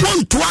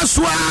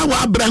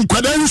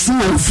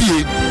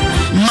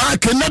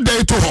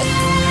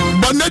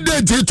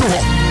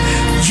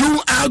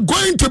 You are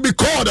going to be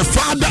called a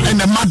father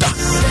and a mother.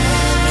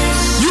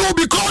 You you will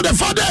be called a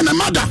father and a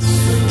mother.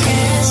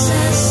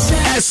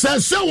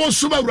 Esese wo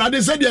suba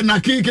urade se de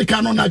naki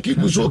keka no naki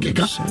buso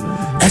keka.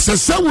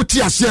 Esese wo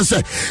ti ase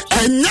se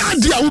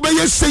enya de a wo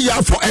be say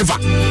ya forever.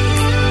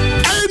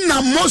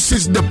 Ena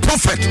Moses the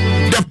prophet,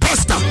 the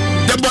pastor,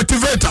 the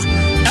motivator.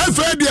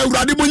 Efe de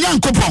urade mo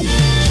nyankopon.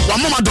 Wa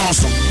mama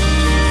donso.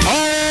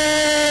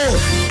 Oh,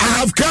 I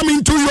have come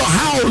into your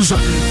house. I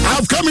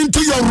have come into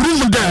your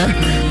room there,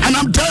 and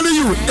I'm telling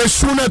you, as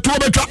soon as you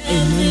betwa.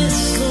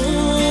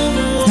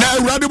 Na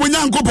urade mo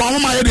nyankopon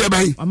mama ye de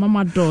bai.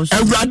 Mama dos.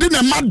 Urade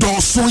na ma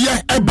dos so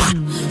ye eba.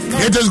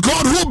 It is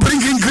God who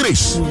brings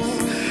grace.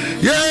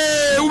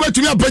 Yeah, we to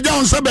me up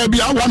down say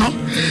baby I want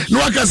no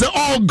I can say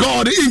oh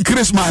God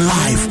increase my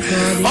life.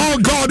 Oh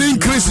God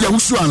increase your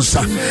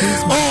answer.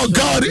 Oh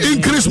God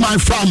increase my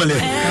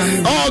family.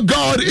 Oh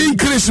God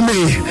increase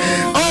me.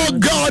 Oh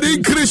God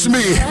increase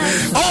me.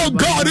 Oh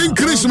God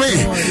increase me.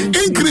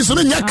 Increase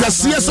me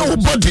nyakasiye so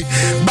body,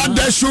 but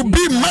there should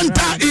be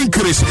mental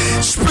increase,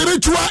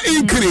 spiritual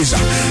increase.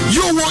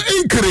 You will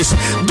increase.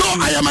 Though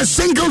I am a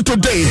single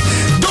today,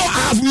 though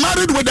I have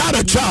married without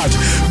a child,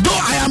 though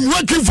I am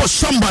working for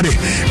somebody,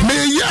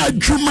 may you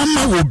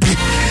mama will be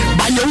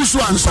by your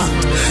answer.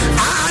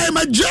 I am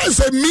just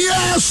a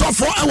mere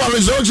suffer our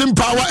resurrection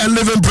power and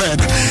living bread,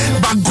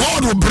 but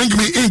God will bring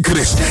me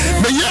increase.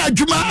 May you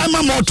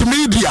ama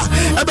multimedia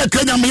ebe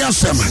Kenya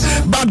miyasem,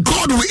 but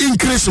God will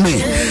increase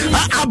me.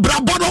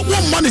 Abrabono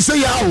woman say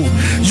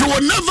you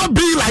will never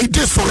be like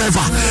this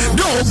forever.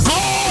 No,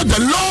 God, the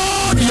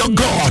Lord your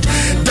God,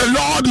 the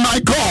Lord my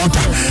God,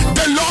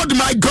 the Lord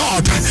my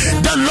God,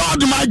 the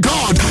Lord my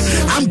God.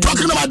 I'm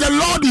talking about the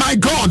Lord my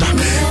God.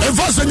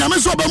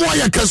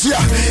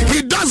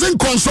 He doesn't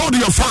consult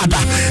your father,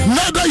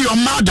 neither your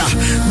mother,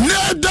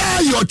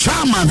 neither your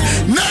chairman,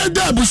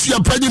 neither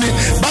your president,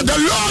 but the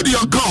Lord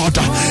your God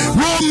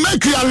will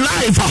make your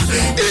life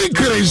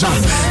increase.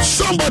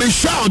 Somebody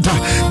shout,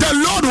 the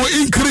Lord will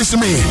increase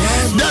me.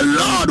 The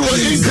Lord will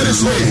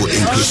increase me.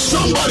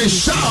 Somebody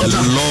shout,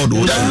 the Lord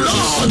will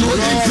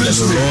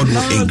increase me.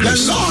 The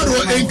Lord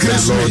will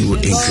increase me.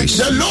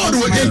 The Lord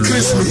will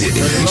increase me.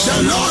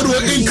 The Lord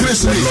will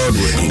increase me.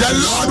 The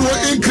Lord will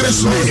increase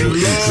me.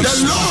 The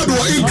Lord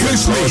will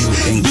increase me.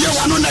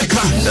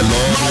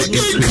 My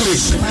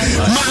increase,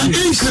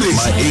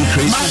 my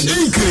increase, my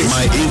increase, my increase,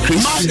 my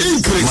increase, my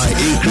increase,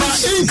 my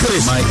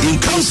increase, my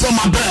increase, come from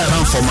above,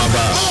 come from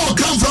above. Oh,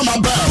 come from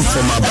above, come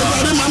from above.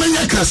 Everybody, mama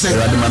nyakase.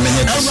 Everybody,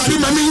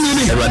 mama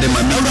nyini. Everybody,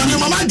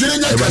 mama jene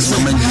nyakase.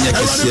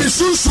 Everybody,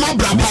 misusuma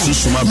brabo.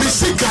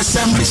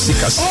 Misikasem.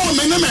 Oh,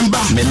 mene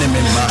memba.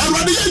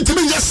 Everybody,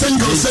 yentimi nya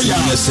single say ya.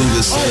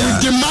 Oh, we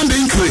demand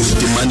increase.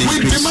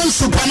 We demand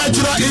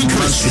supernatural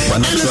increase.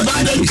 It is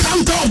by the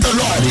encounter of the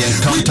Lord.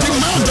 We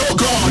demand, oh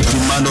God,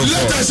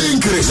 let us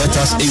increase.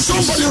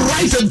 Somebody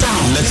write it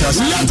down.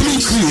 Let me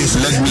increase.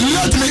 Let me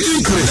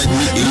increase.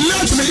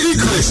 Let me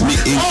increase.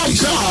 Oh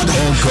God,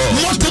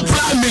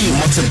 multiply me.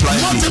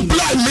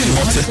 Multiply me.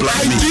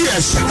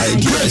 Ideas,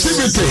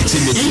 creativity,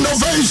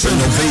 innovation.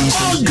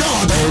 Oh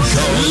God,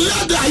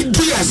 let the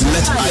ideas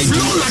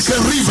flow like a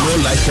river.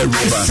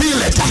 I feel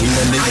it.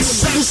 I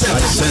sense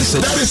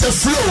it. There is a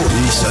flow.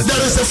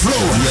 There is a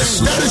flow.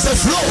 There is a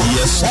flow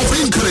of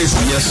increase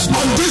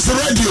on this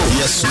radio.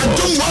 I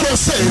don't want to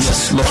say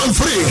I'm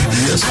free.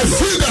 I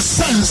feel the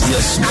sense.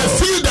 I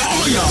feel the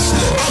oil.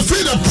 I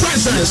feel the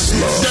presence.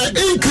 The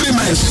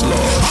increment.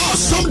 Oh,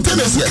 something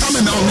is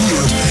coming on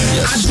you.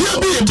 I dare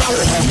be about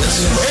her.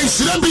 It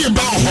should be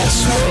about her.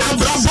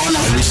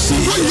 Abrabona.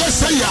 When you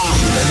say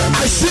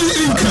I see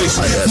increase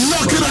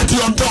knocking at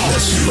your door.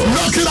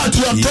 Knocking at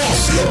your door.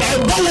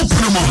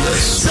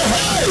 Say,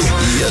 hey,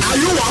 are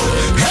you out?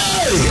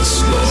 Hey,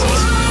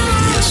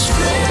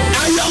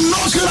 I am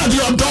knocking at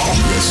your door.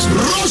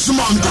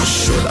 Rosemont,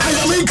 I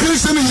am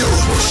increasing you.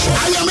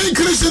 I am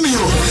increasing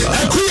you.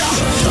 Ekuya,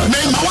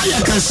 name Mawaya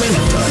can say.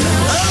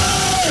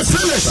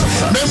 Finish.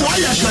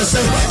 Memoya can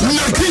say.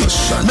 Naki,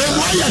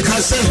 Memoya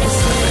can say.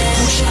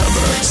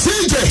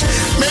 CJ,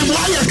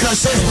 Memoya can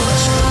say.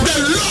 The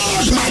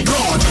Lord my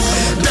God,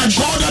 the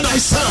God that I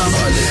serve,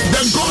 the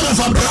God of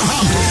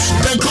Abraham,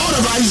 the God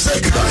of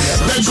Isaac,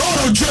 the God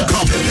of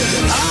Jacob.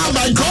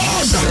 My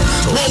God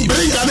will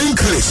bring an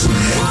increase.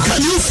 Can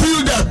you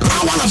feel the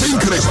power of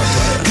increase?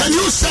 Can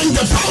you sense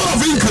the power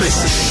of increase?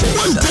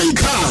 One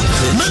thinker,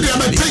 maybe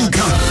I'm a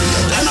thinker,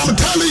 and I'm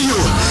telling you,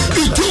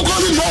 it took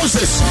only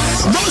Moses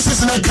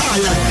in the car.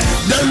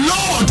 The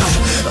Lord,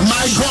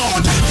 my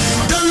God,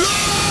 the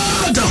Lord.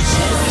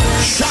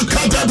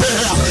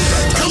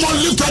 Come on,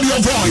 lift up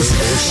your voice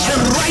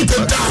and write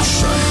it down.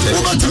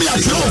 Over to me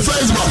at your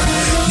Facebook.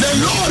 The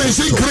Lord is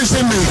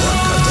increasing me.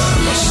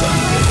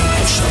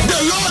 The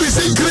Lord is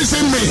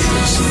increasing me.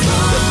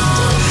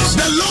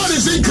 The Lord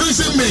is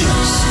increasing me.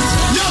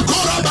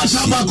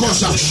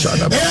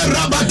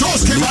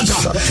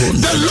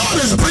 The Lord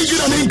is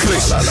bringing an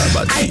increase.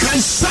 I can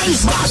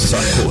sense that.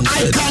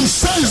 I can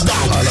sense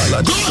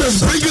that. God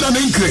is bringing an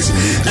increase.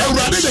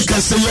 Everybody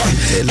can say,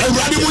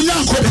 everybody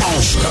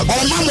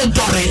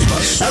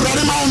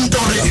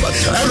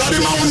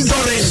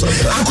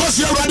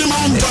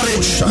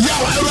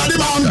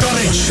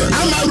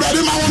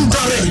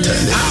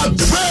I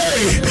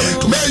pray,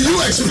 may you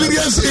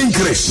experience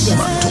increase.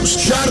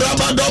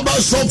 Sharabadoba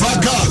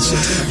Sofaka.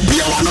 Be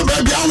a one of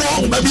baby, I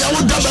want baby, I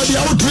would die, baby, I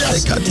would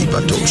dress.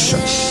 Kadibadosha.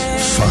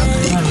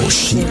 Fali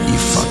Koshi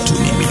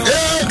Ifatuni.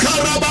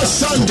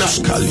 Karabasanda.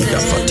 Kalida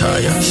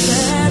Fataya.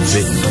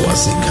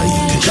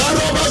 Ventuazekaite.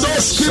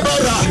 Karabados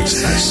Kibara.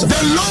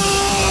 The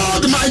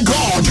Lord my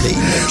God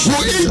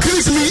will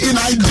increase me in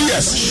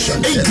ideas,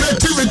 in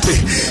creativity,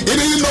 in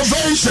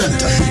innovation.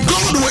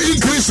 God will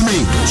increase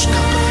me.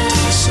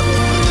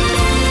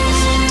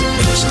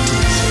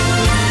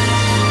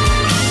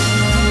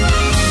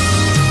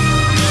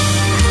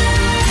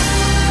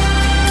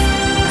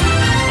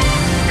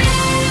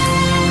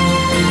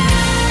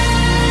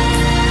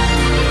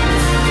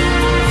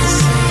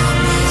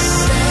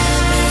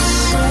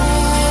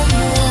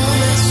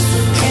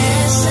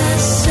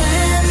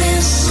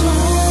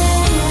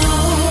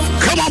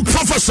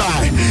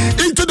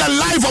 Into the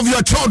life of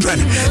your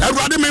children. And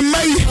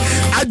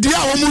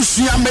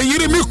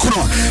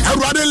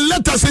rather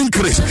let us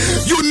increase.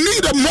 You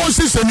need a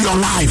Moses in your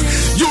life.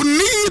 You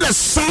need a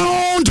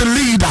sound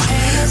leader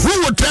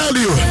who will tell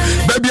you,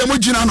 baby, there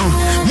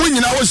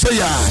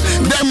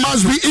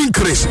must be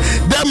increase.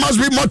 There must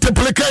be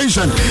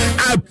multiplication.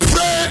 I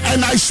pray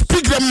and I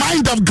speak the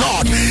mind of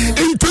God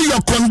into your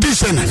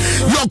condition.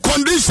 Your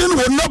condition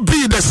will not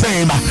be the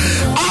same.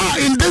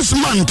 In this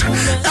month,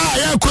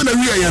 there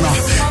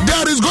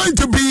is going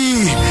to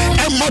be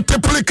a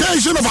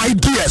multiplication of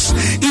ideas,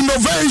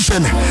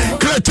 innovation,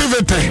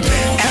 creativity.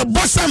 A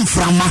bosom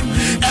from,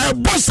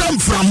 and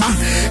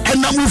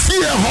I'm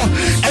here,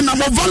 and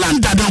I'm a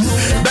volunteer.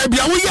 Baby,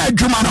 we are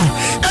Jumano,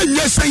 and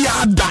yes, I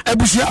had that.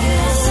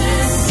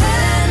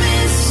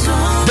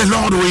 The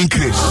Lord will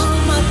increase.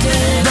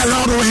 The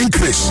Lord will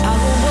increase.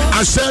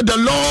 I said the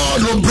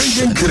Lord will bring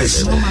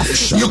increase.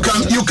 You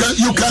can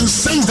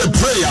sense the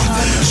prayer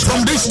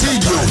from this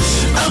studio.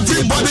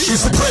 Everybody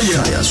is praying.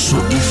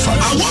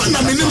 I want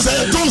to mean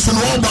say Thompson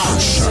Oba.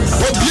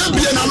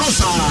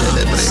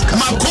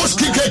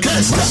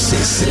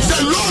 The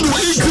Lord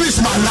will increase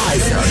my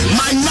life,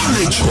 my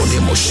knowledge.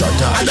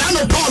 And I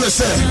know Paul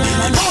said,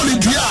 Paul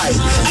is dry,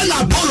 and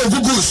I Paul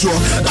Guguso,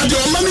 but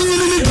your money in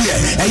the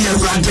and you're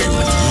running.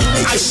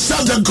 I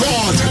serve the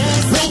God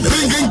who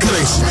bring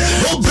increase,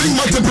 who bring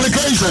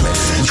multiplication.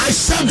 I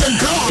serve the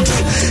God.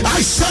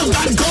 I serve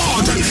that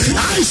God.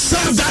 I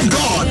serve that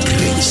God.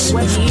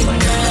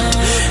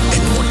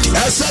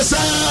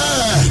 SSR.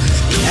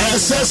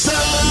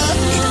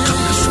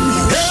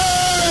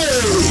 Hey!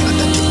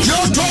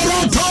 Your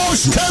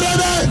Toronto's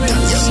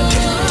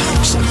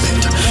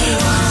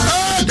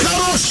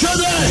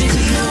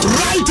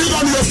write it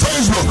on your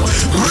Facebook,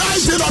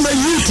 write it on a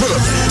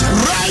YouTube,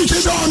 write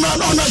it on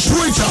a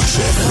Twitter,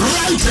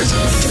 write it.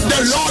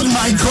 The Lord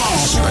my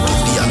God,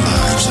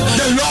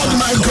 the Lord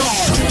my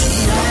God,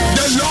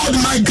 the Lord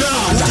my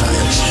God,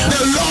 the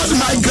Lord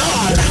my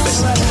God,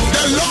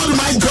 the Lord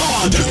my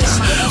God,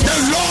 the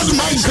Lord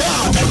my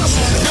God,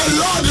 the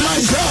Lord my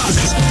God.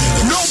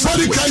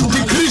 Nobody can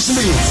decrease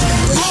me.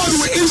 God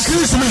will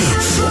increase me.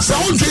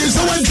 Someone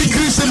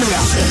decreasing me.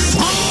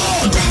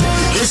 God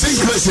is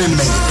increasing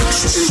me.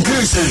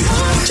 Increasing.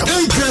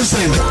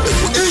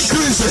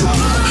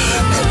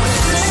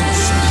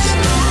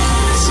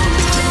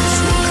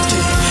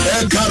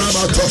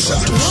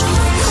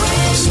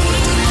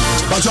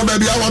 But your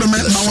baby, I want to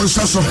make my own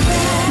session.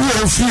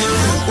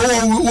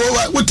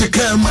 We take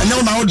care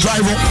and now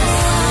driver.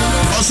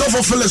 Also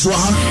for Phyllis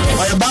Waha,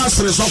 I bounce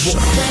the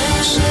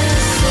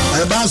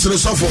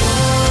sofa.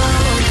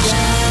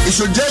 You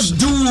should just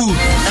do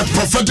a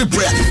prophetic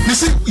prayer. You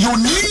see, you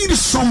need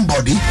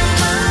somebody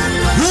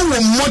who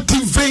will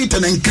motivate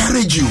and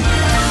encourage you.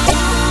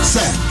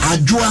 Say,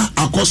 Ajua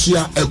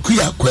Akosia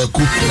Ekuya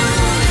Kweku.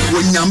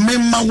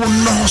 Wonyamema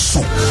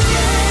wonoso.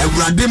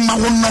 Ewradema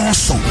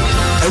wonoso.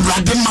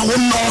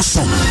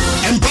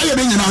 Empire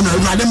being an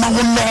Ewradema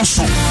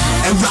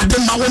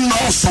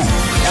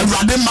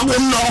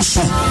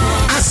wonoso.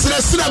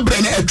 Asresra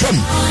brain etum.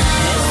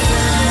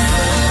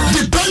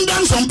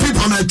 Dependence on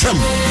people on a term.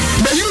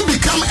 May you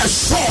become a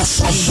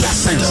source of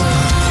blessings.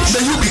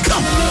 May you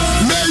become.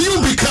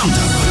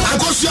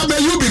 Agosia, may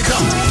you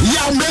become.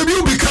 Yeah, may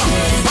you become.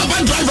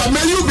 Papa driver,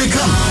 may you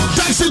become.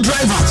 Taxi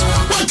driver.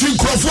 What you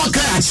call for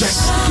kayache?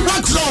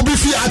 What now be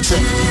fiache?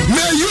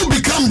 May you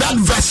become that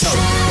vessel.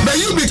 May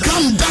you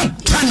become that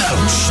channel.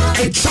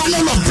 A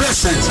channel of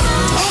blessings.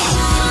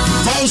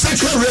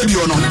 Second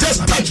radio, no, just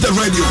touch the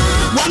radio.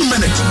 1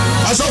 minute.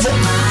 Asofo,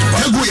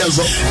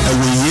 Eguyazo.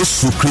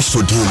 Yesu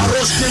Christo dim.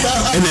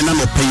 And then I'm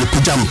a pay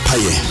pujam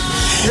paye.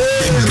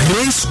 The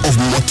grace of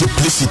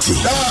multiplicity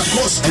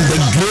and the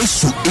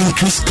grace to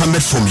increase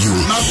cometh from you.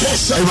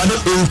 I rather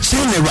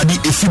unchain a radi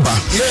efiba.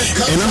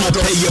 And I'm a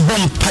pay a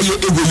bomb paye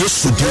ego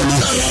yesu dim.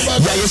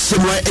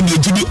 Yayesemwa and the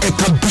Jidi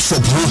Eka Bishop.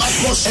 A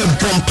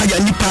bomb paye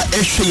nipa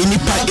eshe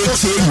nipa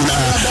ete.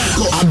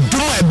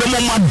 Aduma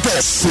ebemoma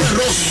dos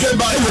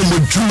emo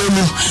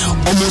dwuma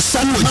omo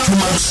sanu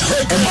dwuma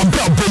omo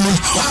brabomu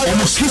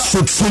omo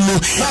kisotumu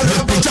the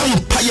pejam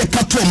paye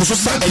kato omo so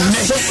sa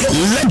enne.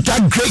 Let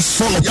that grace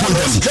fall upon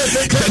them.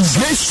 The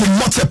grace to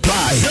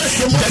multiply,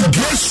 the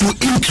grace to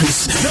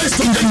increase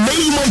in the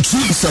name of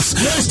Jesus.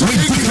 We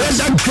declare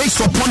that grace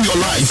upon your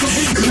life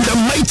in the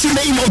mighty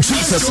name of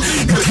Jesus.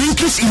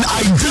 Increase in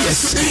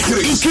ideas,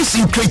 increase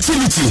in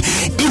creativity,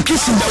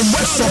 increase in the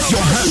works of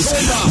your hands.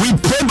 We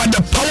pray by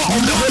the power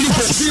of the Holy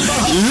Ghost.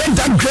 Let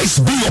that grace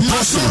be your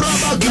portion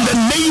in the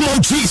name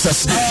of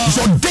Jesus.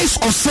 Your days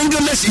of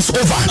singleness is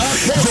over.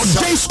 Your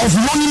days of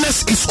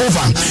loneliness is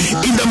over.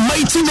 In the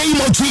mighty name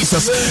of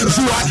Jesus,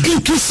 you are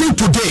increasing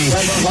today.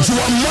 You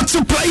are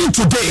multiplying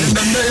today.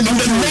 In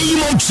the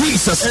name of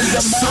Jesus.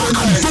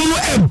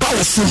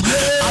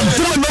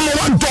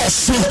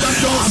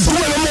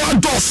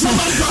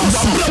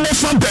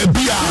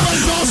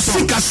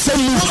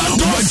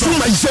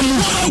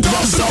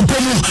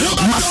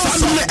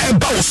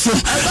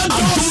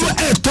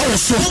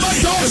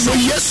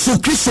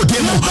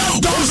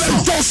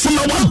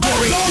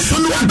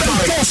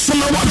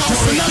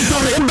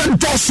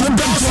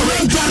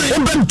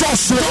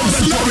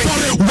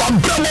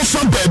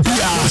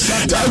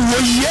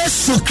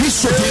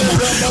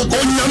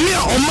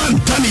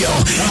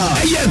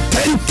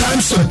 Ten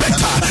times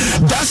better.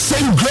 That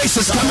same grace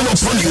is coming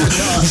upon you.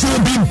 You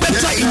will be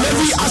better in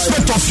every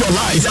aspect of your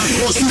life.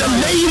 In the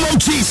name of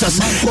Jesus,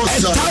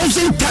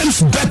 1,000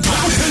 times better.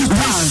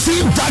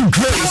 Receive that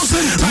grace.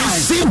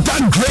 Receive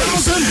that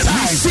grace.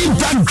 Receive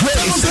that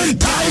grace.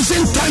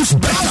 1,000 times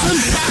better.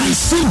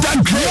 Receive that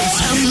grace.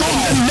 In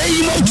the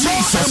name of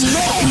Jesus.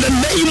 In the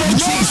name of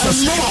Jesus.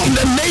 In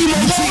the name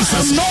of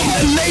Jesus. In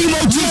the name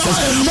of Jesus.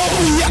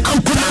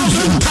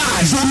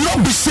 You will not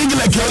be single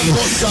again. You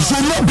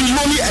will not be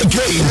lonely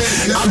again.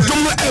 I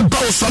don't know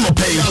about some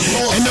pain.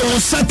 And I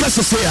will say,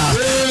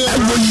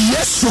 and will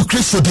yes to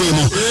Christ.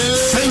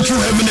 Thank you,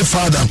 Heavenly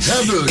Father.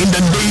 In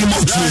the name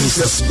of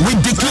Jesus, we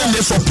declare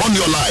this upon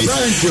your life.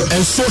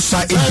 And so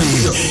shall it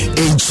be.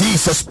 In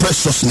Jesus'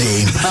 precious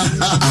name.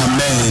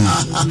 Amen.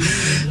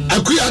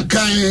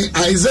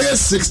 Isaiah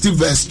 60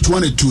 verse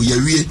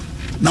 22.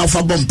 Now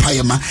for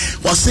Bompayama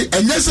was say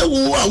and yes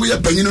we are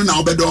paying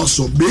now but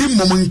also be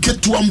moment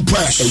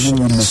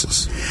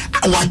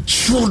our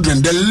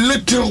children, the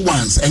little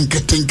ones and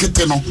getting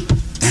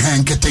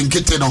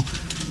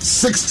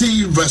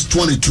 60 verse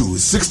 22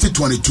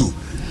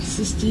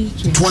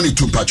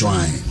 22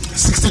 Patron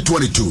 60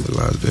 22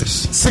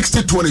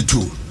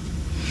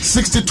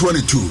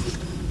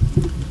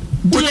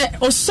 Dear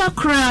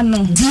Osakrano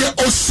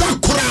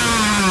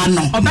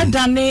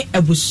Obedani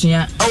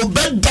Ebusia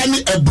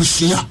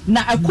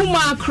na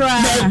akuma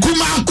kra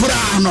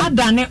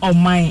adane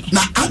omai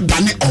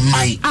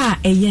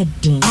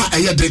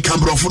eyedin kan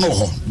brofono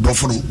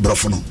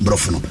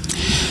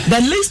the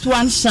least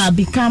one shall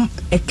become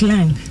a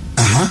clan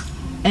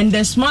and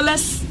the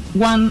smallest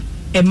one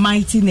a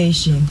mighty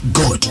nation.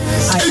 God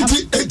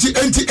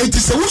 80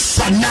 so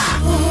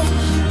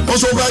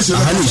also guys,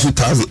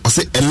 100,000. I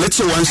say a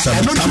little one shall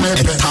become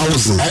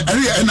 1,000. A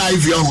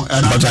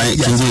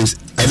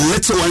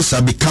little one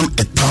shall become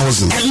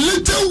 1,000. A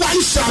little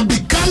one shall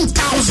become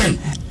 1,000.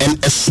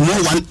 And a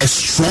small one a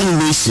strong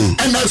nation.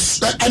 And a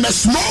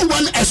small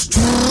one a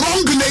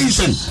strong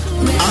nation.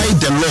 I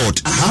the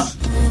Lord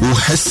will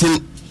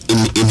hasten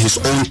in his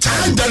own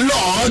time. And the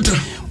Lord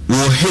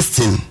will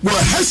hasten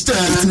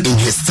in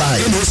his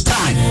time.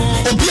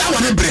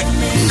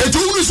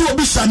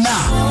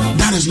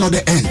 That is not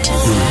the end.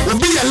 Will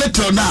be a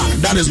little now.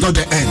 That is not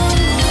the end.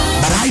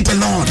 But I the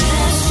Lord.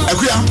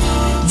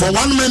 For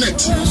 1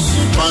 minute,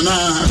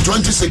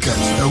 20 seconds.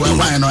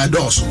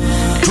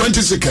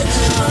 20 seconds.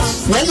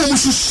 One woman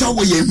should show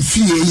a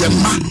fear, your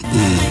man.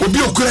 Will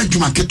be a correct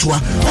Jumaketua.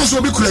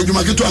 Also, be correct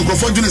Jumaketua and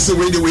Crawford say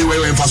way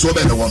for so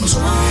better one.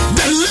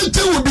 The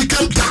little will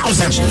become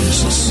 1,000,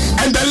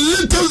 and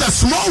the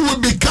small will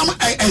become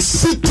a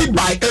city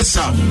by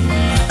itself.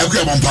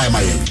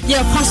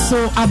 Yeah,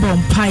 Paso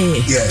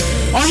Abompaye.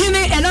 Yeah. Or he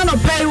may and no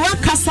pay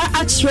what Casa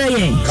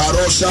Atraye.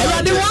 Carosha.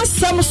 They want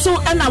some so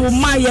and I will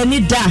Maya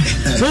Nida.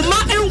 Uma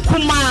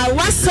Enkuma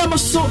was some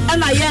so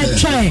and I yet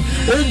train.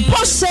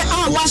 Bosse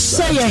I was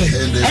saying.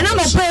 And I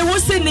don't pay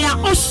what's in near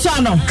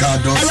Osano.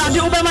 And the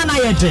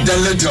Ubemanayet. The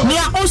little.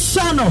 Near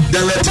Osano.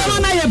 The little.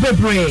 Ubemanayet.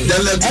 The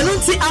little. And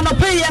don't see I don't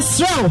pay a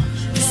throw.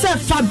 Set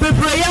for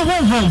Bebraya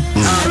home.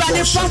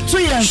 Already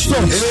factory and so.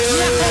 The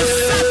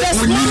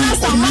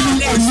smallest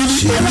amount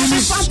already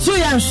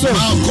factory and so. I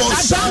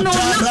don't know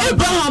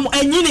Abraham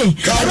and Yini.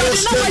 I don't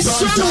know my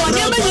son or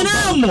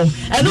Yamano.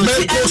 And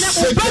baby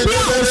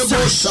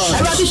also. I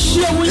already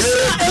share with you.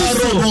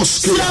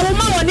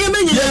 Siama or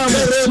Yamano.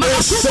 My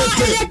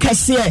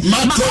Cassia.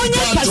 My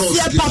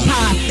Cassia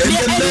Papa.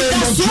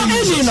 That's what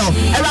I know.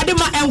 I already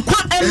my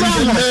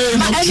Embraho.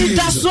 My Eddie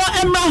that's what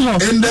Embraho.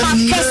 My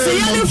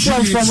Cassia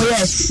from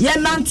where? In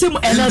the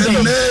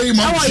name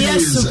of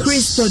Jesus.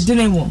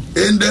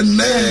 In the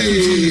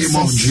name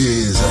of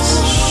Jesus.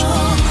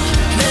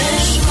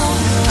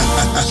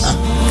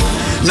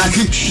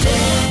 Naki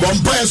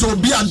Bompire so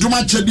be a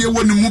duma chedi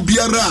when you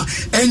mubiara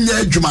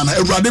enye jumana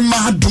erade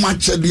ma duma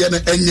chedi and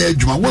enye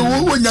juma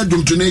when you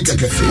dum to neke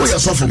we are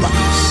suffer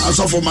a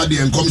suffer madi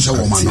and come show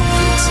woman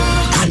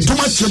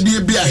duma chedi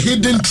be a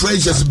hidden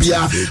treasures be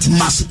a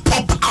must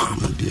pop up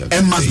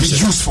and must be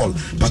useful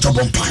but a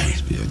bompire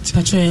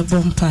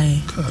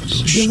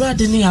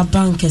erade ni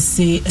abanke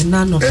say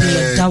enano be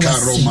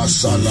dawasi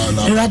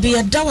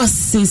erade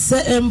dawasi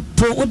se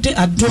empo ode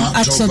adom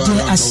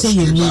achede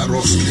aseyemi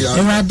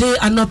erade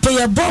anope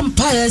ye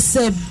bompire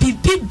se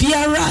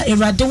bibiara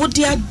erade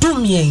wode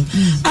adom yen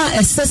a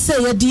esese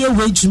ye de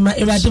ewejuma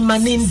erade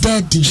manin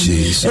daddy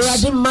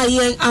erade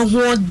mayen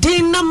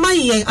ahoden na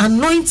mayen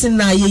anointing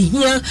na ye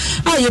hia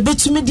a ye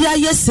betumi de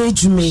ayese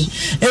jume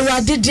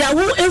erade dia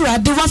wo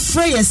erade wa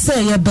frɛ ye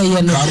se ye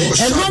beye no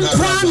eno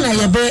kwa na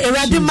ye be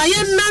erade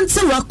mayen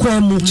nante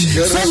wakwam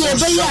so ye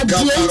be ya de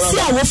nti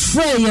a wo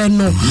frɛ ye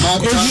no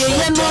ewie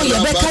ye no ye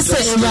be ka se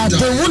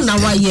erade wo na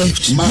wa ye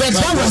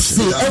da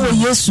wase ewo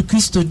Yesu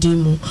Kristo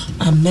dimu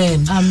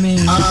amen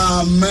amen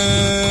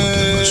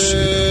amen.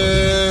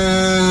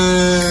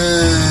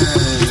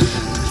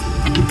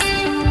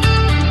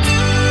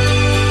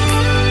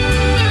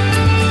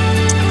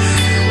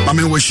 I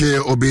mean, wish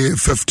you will be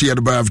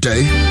 50th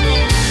birthday.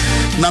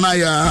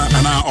 Nanaya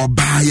ana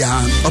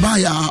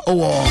Obaya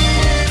or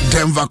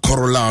Denver,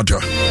 Colorado.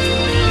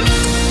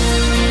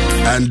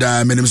 And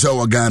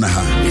Minimso Ghana.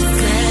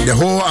 The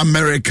whole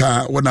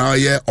America when I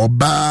hear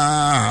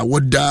Oba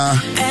with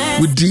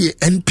the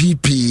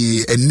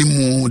NPP and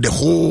Nimu, the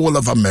whole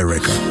of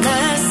America.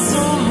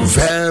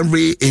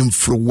 Very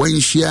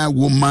influential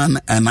woman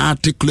and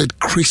articulate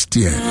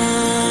Christian.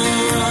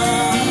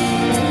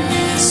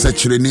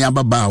 Sechireni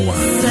Ababawa.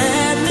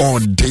 All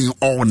day,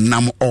 all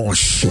nam, all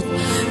shit.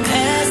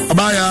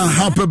 Abaya,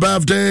 happy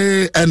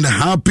birthday and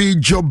happy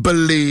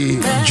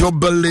jubilee.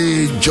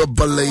 Jubilee.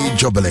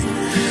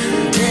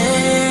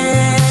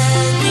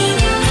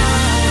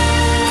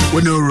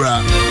 When you're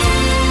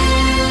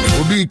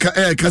Obi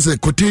kase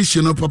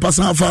quotation of Papa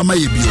Sanfa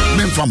Maybe,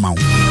 Memphama,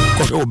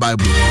 Koto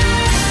Bible.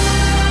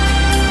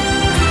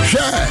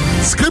 Share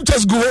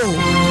scriptures go.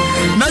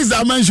 Nice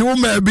dimension will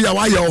maybe a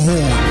while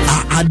home.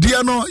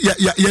 Adiano,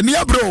 ya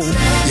near bro,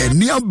 ya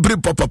near bro,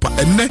 papa,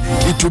 and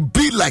it will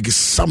be like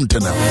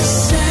something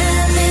else.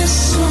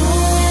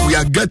 We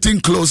are getting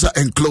closer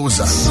and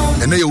closer,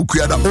 and then you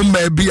create a home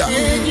maybe.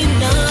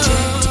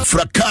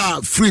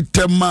 Fraka, free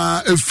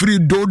tema, free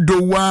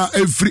dodowa,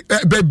 free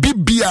baby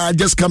bia.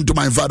 Just come to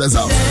my father's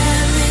house.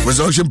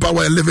 Resurrection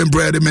Power and Living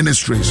Bread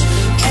Ministries.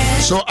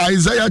 So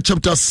Isaiah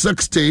chapter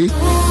 60,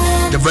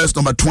 the verse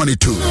number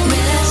 22.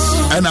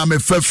 And I'm a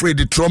free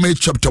Deuteronomy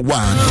chapter 1,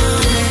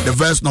 the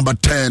verse number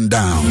 10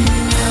 down.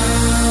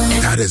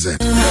 That is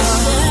it.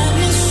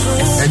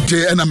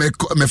 And I'm a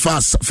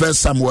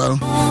First Samuel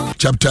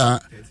chapter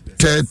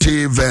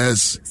 30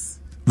 verse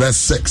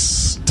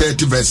 6.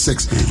 30 verse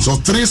 6. So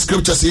 3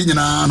 scriptures in and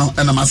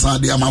I'm a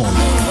Sadi Amawon.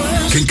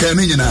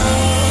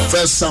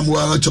 First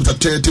Samuel chapter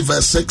 30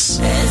 verse 6.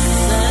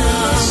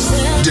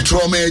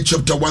 Deuteronomy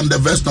chapter 1 the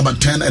verse number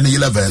 10 and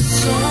 11.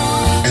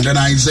 And then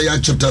Isaiah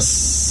chapter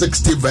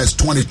 60 verse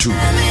 22.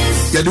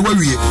 Yeah, the way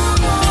we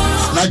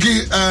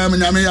Naki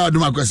nyame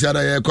aduma kwasi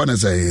ada ye kone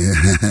say.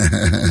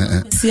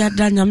 Si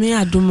ada nyame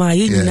aduma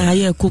ye nyina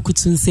ye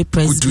Kutunsi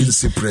Presby.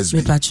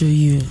 Me pacho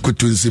you.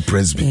 Kutunsi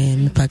Presby.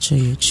 Me pacho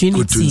you.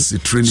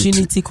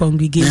 Trinity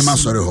congregation. Me ma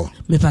sorry ho.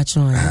 Me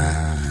pacho.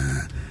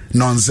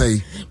 Non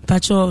say.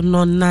 Pacho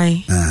non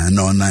nine.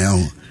 Non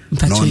nine.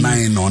 No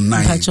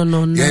nine. Pacho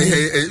no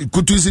nine.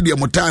 Kutunsi dia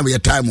mo time ya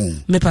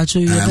time. Me pacho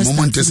you.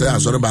 Moment say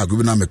asore ba go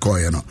bi na me call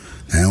ye no.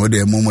 We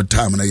dey moment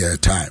time na ya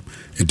time.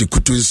 It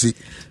Kutunsi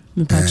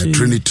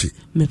Trinity.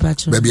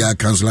 Baby, I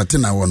cancel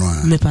Latina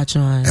one. Me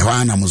patron.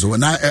 Ewana muzo.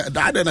 Na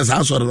I don't know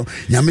how so.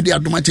 Nyame di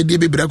aduma che di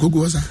be bra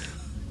kogu osa.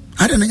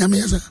 I don't know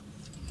nyame yesa.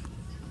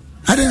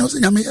 I don't know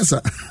nyame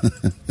yesa.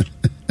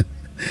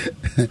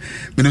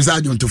 Me no sa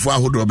jon to fo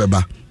ahodo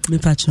beba. Me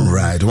patron.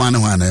 Right. One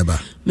eba.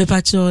 Me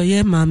patron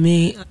ye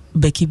mami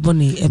Becky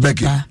Bonnie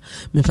ebeba.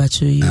 Me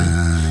patron you.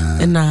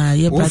 And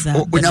ye brother.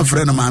 Onya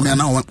friend mami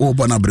na wo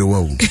bona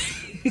brewo.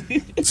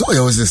 So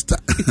your sister.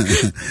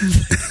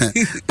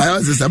 I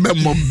was sister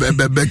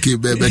Becky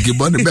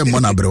Bonnie be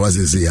mona bre was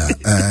here.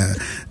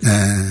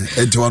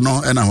 It was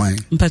no anyway.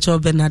 Mpacho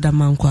Benada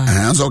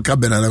Mankwa. So ka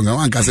Benada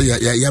wan ka say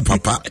ya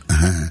papa.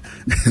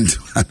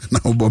 Na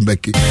obo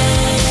Becky.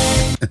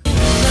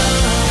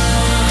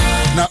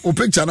 Na o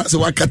picture na so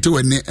wakati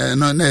we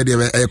no na dey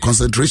a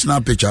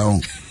concentrational picture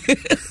on.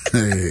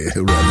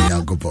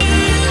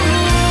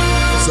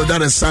 So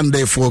that is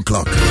Sunday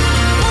 4:00.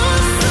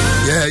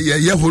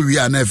 Yeah, we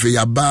are never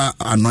yaba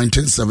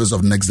anointing service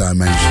of Next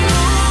Dimension.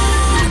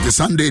 The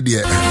Sunday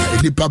there,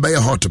 it by a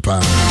hot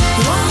power.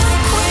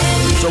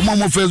 So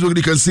on Facebook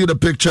you can see the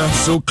picture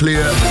so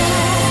clear.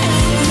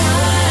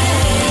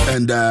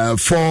 And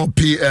 4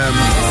 p.m.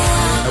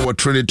 our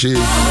Trinity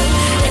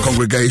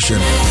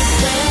congregation.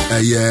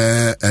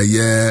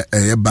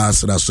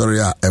 Bastard, sorry,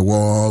 a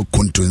war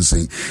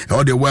Kuntunsi.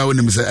 All the well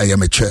when say I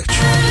am a church.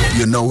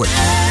 You know it.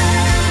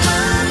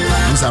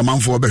 Sa man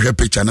for be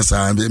picture na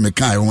sa me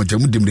kan won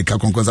temu dim ka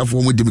konkonsa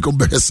for mu dim ko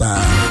be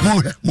sa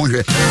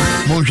monhwe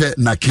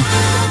naki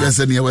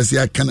say ne wasi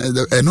aka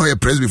no e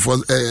press before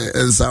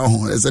sa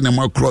ho say ne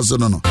mo cross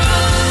no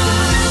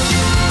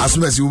as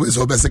soon as you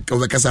so be say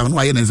ka sa no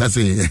aye ne sa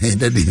say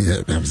daddy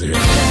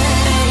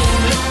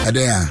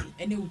adea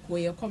ene ko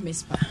ye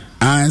komispa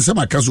and some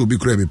akaso be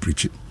kura be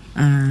preach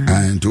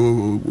and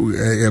to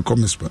ye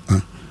komispa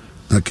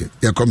okay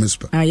ye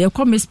komispa ye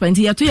komispa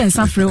nti ye to ye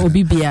nsafre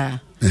obi bia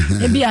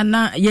ebi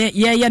ana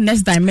ye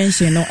next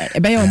dimension no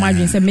ebe ye o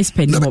madwin say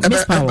mispa ni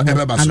mispa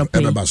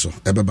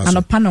ebebaso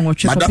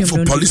madam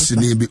for police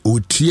ni bi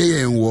otie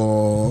yen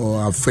wo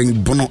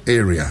afeng bono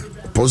area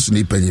police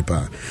ni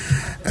panyipa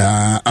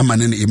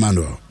amane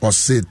Emmanuel or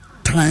say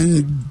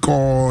thank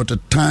God,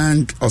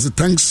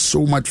 thanks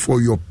so much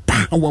for your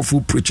powerful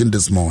preaching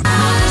this morning.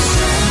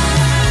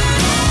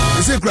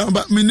 I say,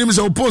 but my name is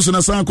Oposo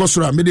na San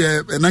Kosora. Me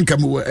de nanka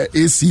me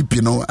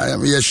ACP no.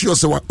 I sure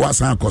say what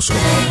San Kosora.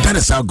 That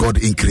is how God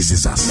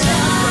increases us.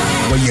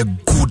 When you're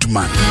good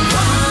man.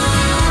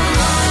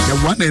 The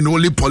one and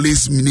only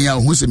police minia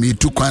who say me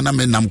took kwana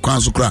me nam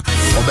kwan so kra.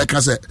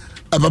 Obeka say,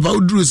 Papa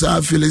Udru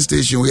sa filling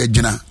station where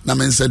jina. Na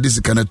men say this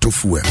kind of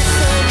tofu.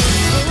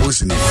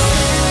 Post ni.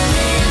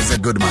 A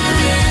good man.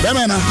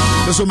 Bemena,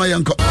 so my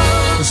uncle.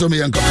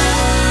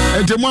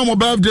 And the mom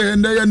birthday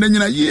and then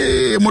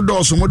ye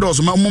modoso,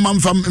 mamma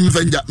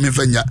mfenja,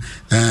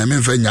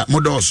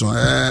 modoso,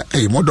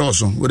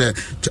 modoso, with a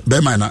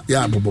Bemana,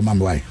 ya Bobo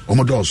Mamma, or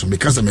modoso,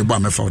 because I'm a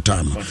bomb for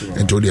time,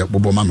 and told you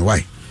Bobo Mamma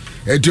why.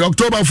 It's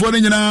October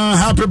 14,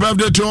 happy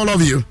birthday to all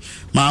of you.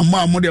 My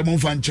mom, Modia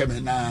Monfan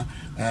Chairman,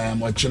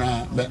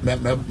 Mochina,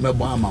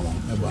 Mebama,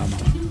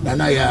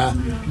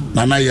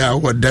 Nanaya,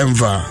 or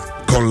Denver.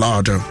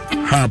 Colorado.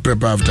 Happy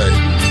birthday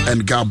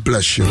and God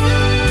bless you.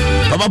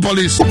 Papa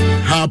Police,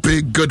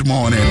 happy good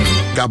morning.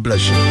 God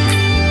bless you.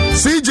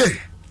 CJ,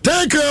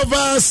 take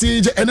over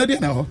CJ. And I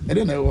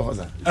didn't know what was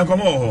that. I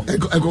come over.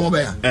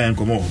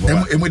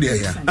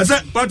 I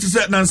said, what you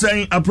said, now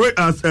saying, I pray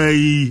as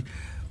a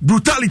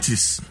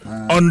brutalities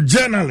on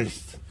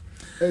journalists.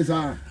 I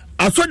saw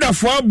the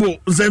four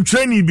them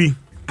training be.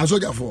 I saw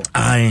that for.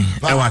 I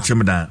watch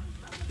him down.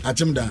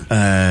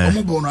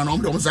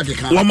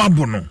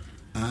 Omabono.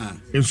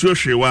 In so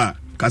shewa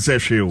kase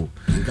shewo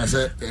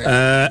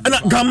ana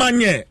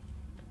gamanye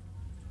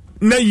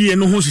na ye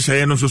no ho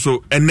hyehyɛ no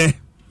so ene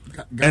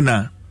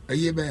ena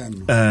aye be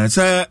ya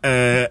say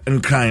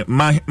nkran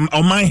my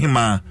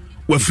hima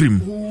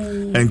wafrim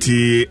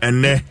enti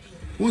ene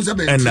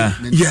ena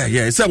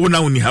yeah say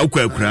wona woni ha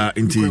kwakura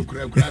enti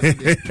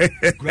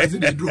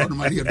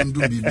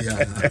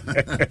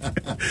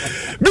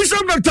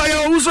Bishop Dr.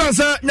 Yawuso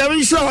say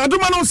nyame show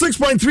adoma no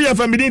 6.3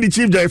 FM be the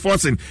chief Jay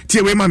Forcing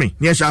tie we mami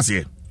ne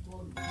hye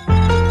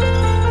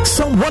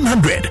Psalm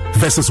 100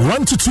 verses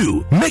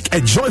 1-2. Make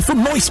a joyful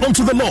noise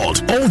unto the Lord,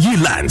 all ye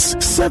lands.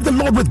 Serve the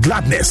Lord with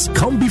gladness.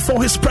 Come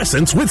before his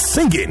presence with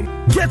singing.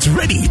 Get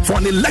ready for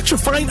an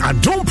electrifying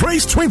Adom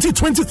Praise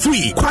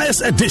 2023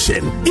 Choirs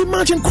Edition.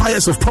 Imagine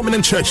choirs of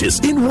prominent churches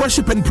in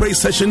worship and praise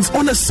sessions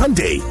on a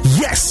Sunday.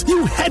 Yes,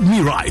 you heard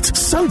me right.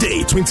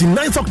 Sunday,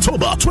 29th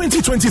October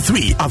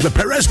 2023 at the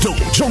Perez Dome,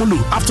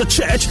 Jomolu, after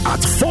church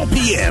at 4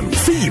 p.m.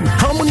 Theme,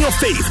 Harmony of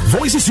Faith,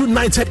 Voices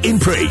United in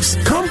Praise.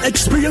 Come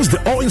experience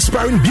the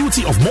awe-inspiring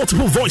beauty of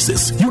multiple voices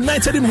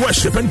united in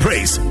worship and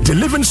praise,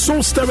 delivering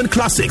soul-stirring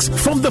classics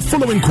from the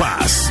following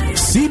choirs: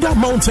 Cedar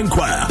Mountain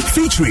Choir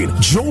featuring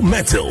Joe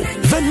Metal,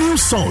 The New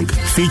Song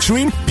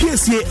featuring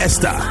PSA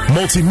Esther,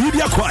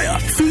 Multimedia Choir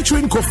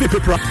featuring Kofi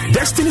Pepra,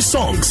 Destiny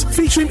Songs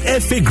featuring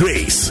F.A.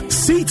 Grace,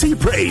 CT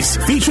Praise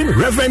featuring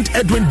Reverend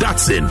Edwin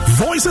Datson,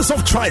 Voices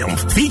of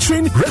Triumph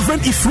featuring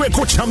Reverend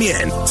Ifreko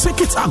Chamien.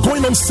 Tickets are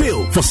going on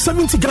sale for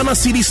 70 Ghana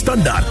cedi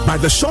standard by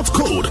the short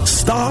code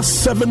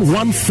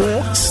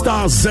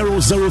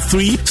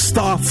 *714*003*3#.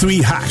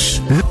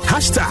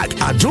 Hashtag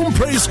Adom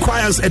Praise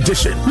Choirs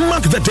Edition.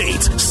 Mark the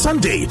date,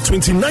 Sunday,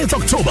 29th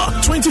October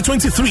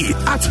 2023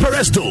 at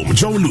Perez Dome,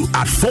 Jolu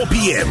at 4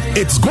 p.m.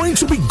 It's going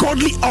to be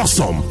godly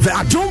awesome. The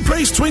Adom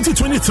Praise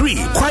 2023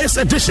 Choirs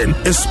Edition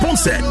is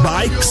sponsored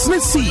by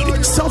Smith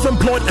Seed,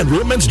 Self-Employed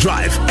Enrollment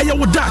Drive,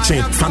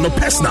 Ayawodache, Fano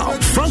Personal,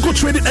 Franco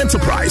Trading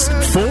Enterprise,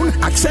 Phone,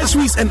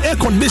 Accessories and Air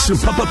Condition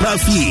Papa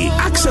Perfie,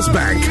 Access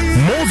Bank,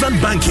 More Than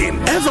Banking,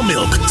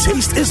 Evermilk,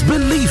 Taste is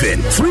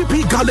Believing,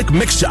 3P Garlic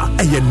Mixture,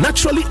 and your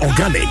naturally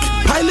organic,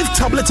 Pilot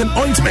Tablet and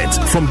Ointment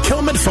from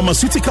Kelmed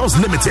Pharmaceuticals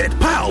Limited,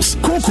 Piles,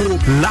 Coco,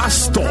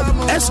 Last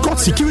Stop, Escort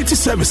Security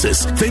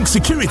Services, Think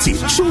Security,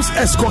 Choose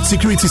Escort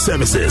Security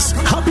Services,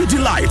 Happy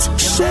Delight,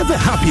 Share the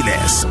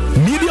Happiness,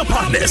 Media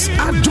Partners,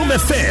 Adom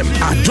FM,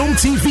 Adom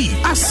TV,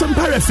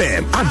 Asampar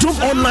FM,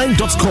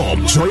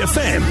 AdomOnline.com, Joy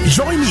FM,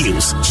 Joy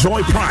News,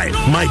 Joy Prime,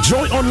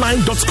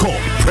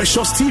 MyJoyOnline.com,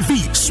 Precious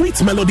TV,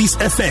 Sweet Melodies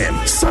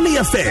FM, Sunny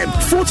FM,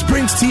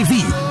 Footprint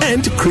TV,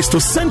 and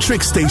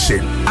Christocentric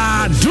Station.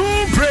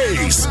 Adom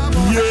Praise.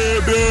 Yeah,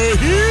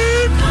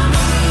 baby.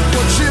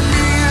 What you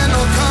mean,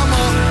 oh come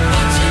on.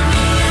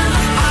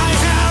 I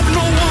have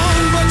no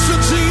one but you,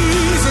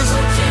 Jesus.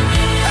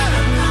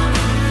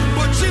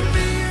 What you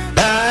mean?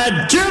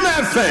 Jim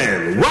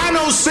FM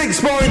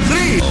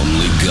 106.3.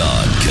 Only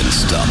God can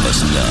stop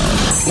us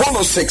now.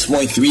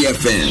 106.3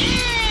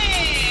 FM.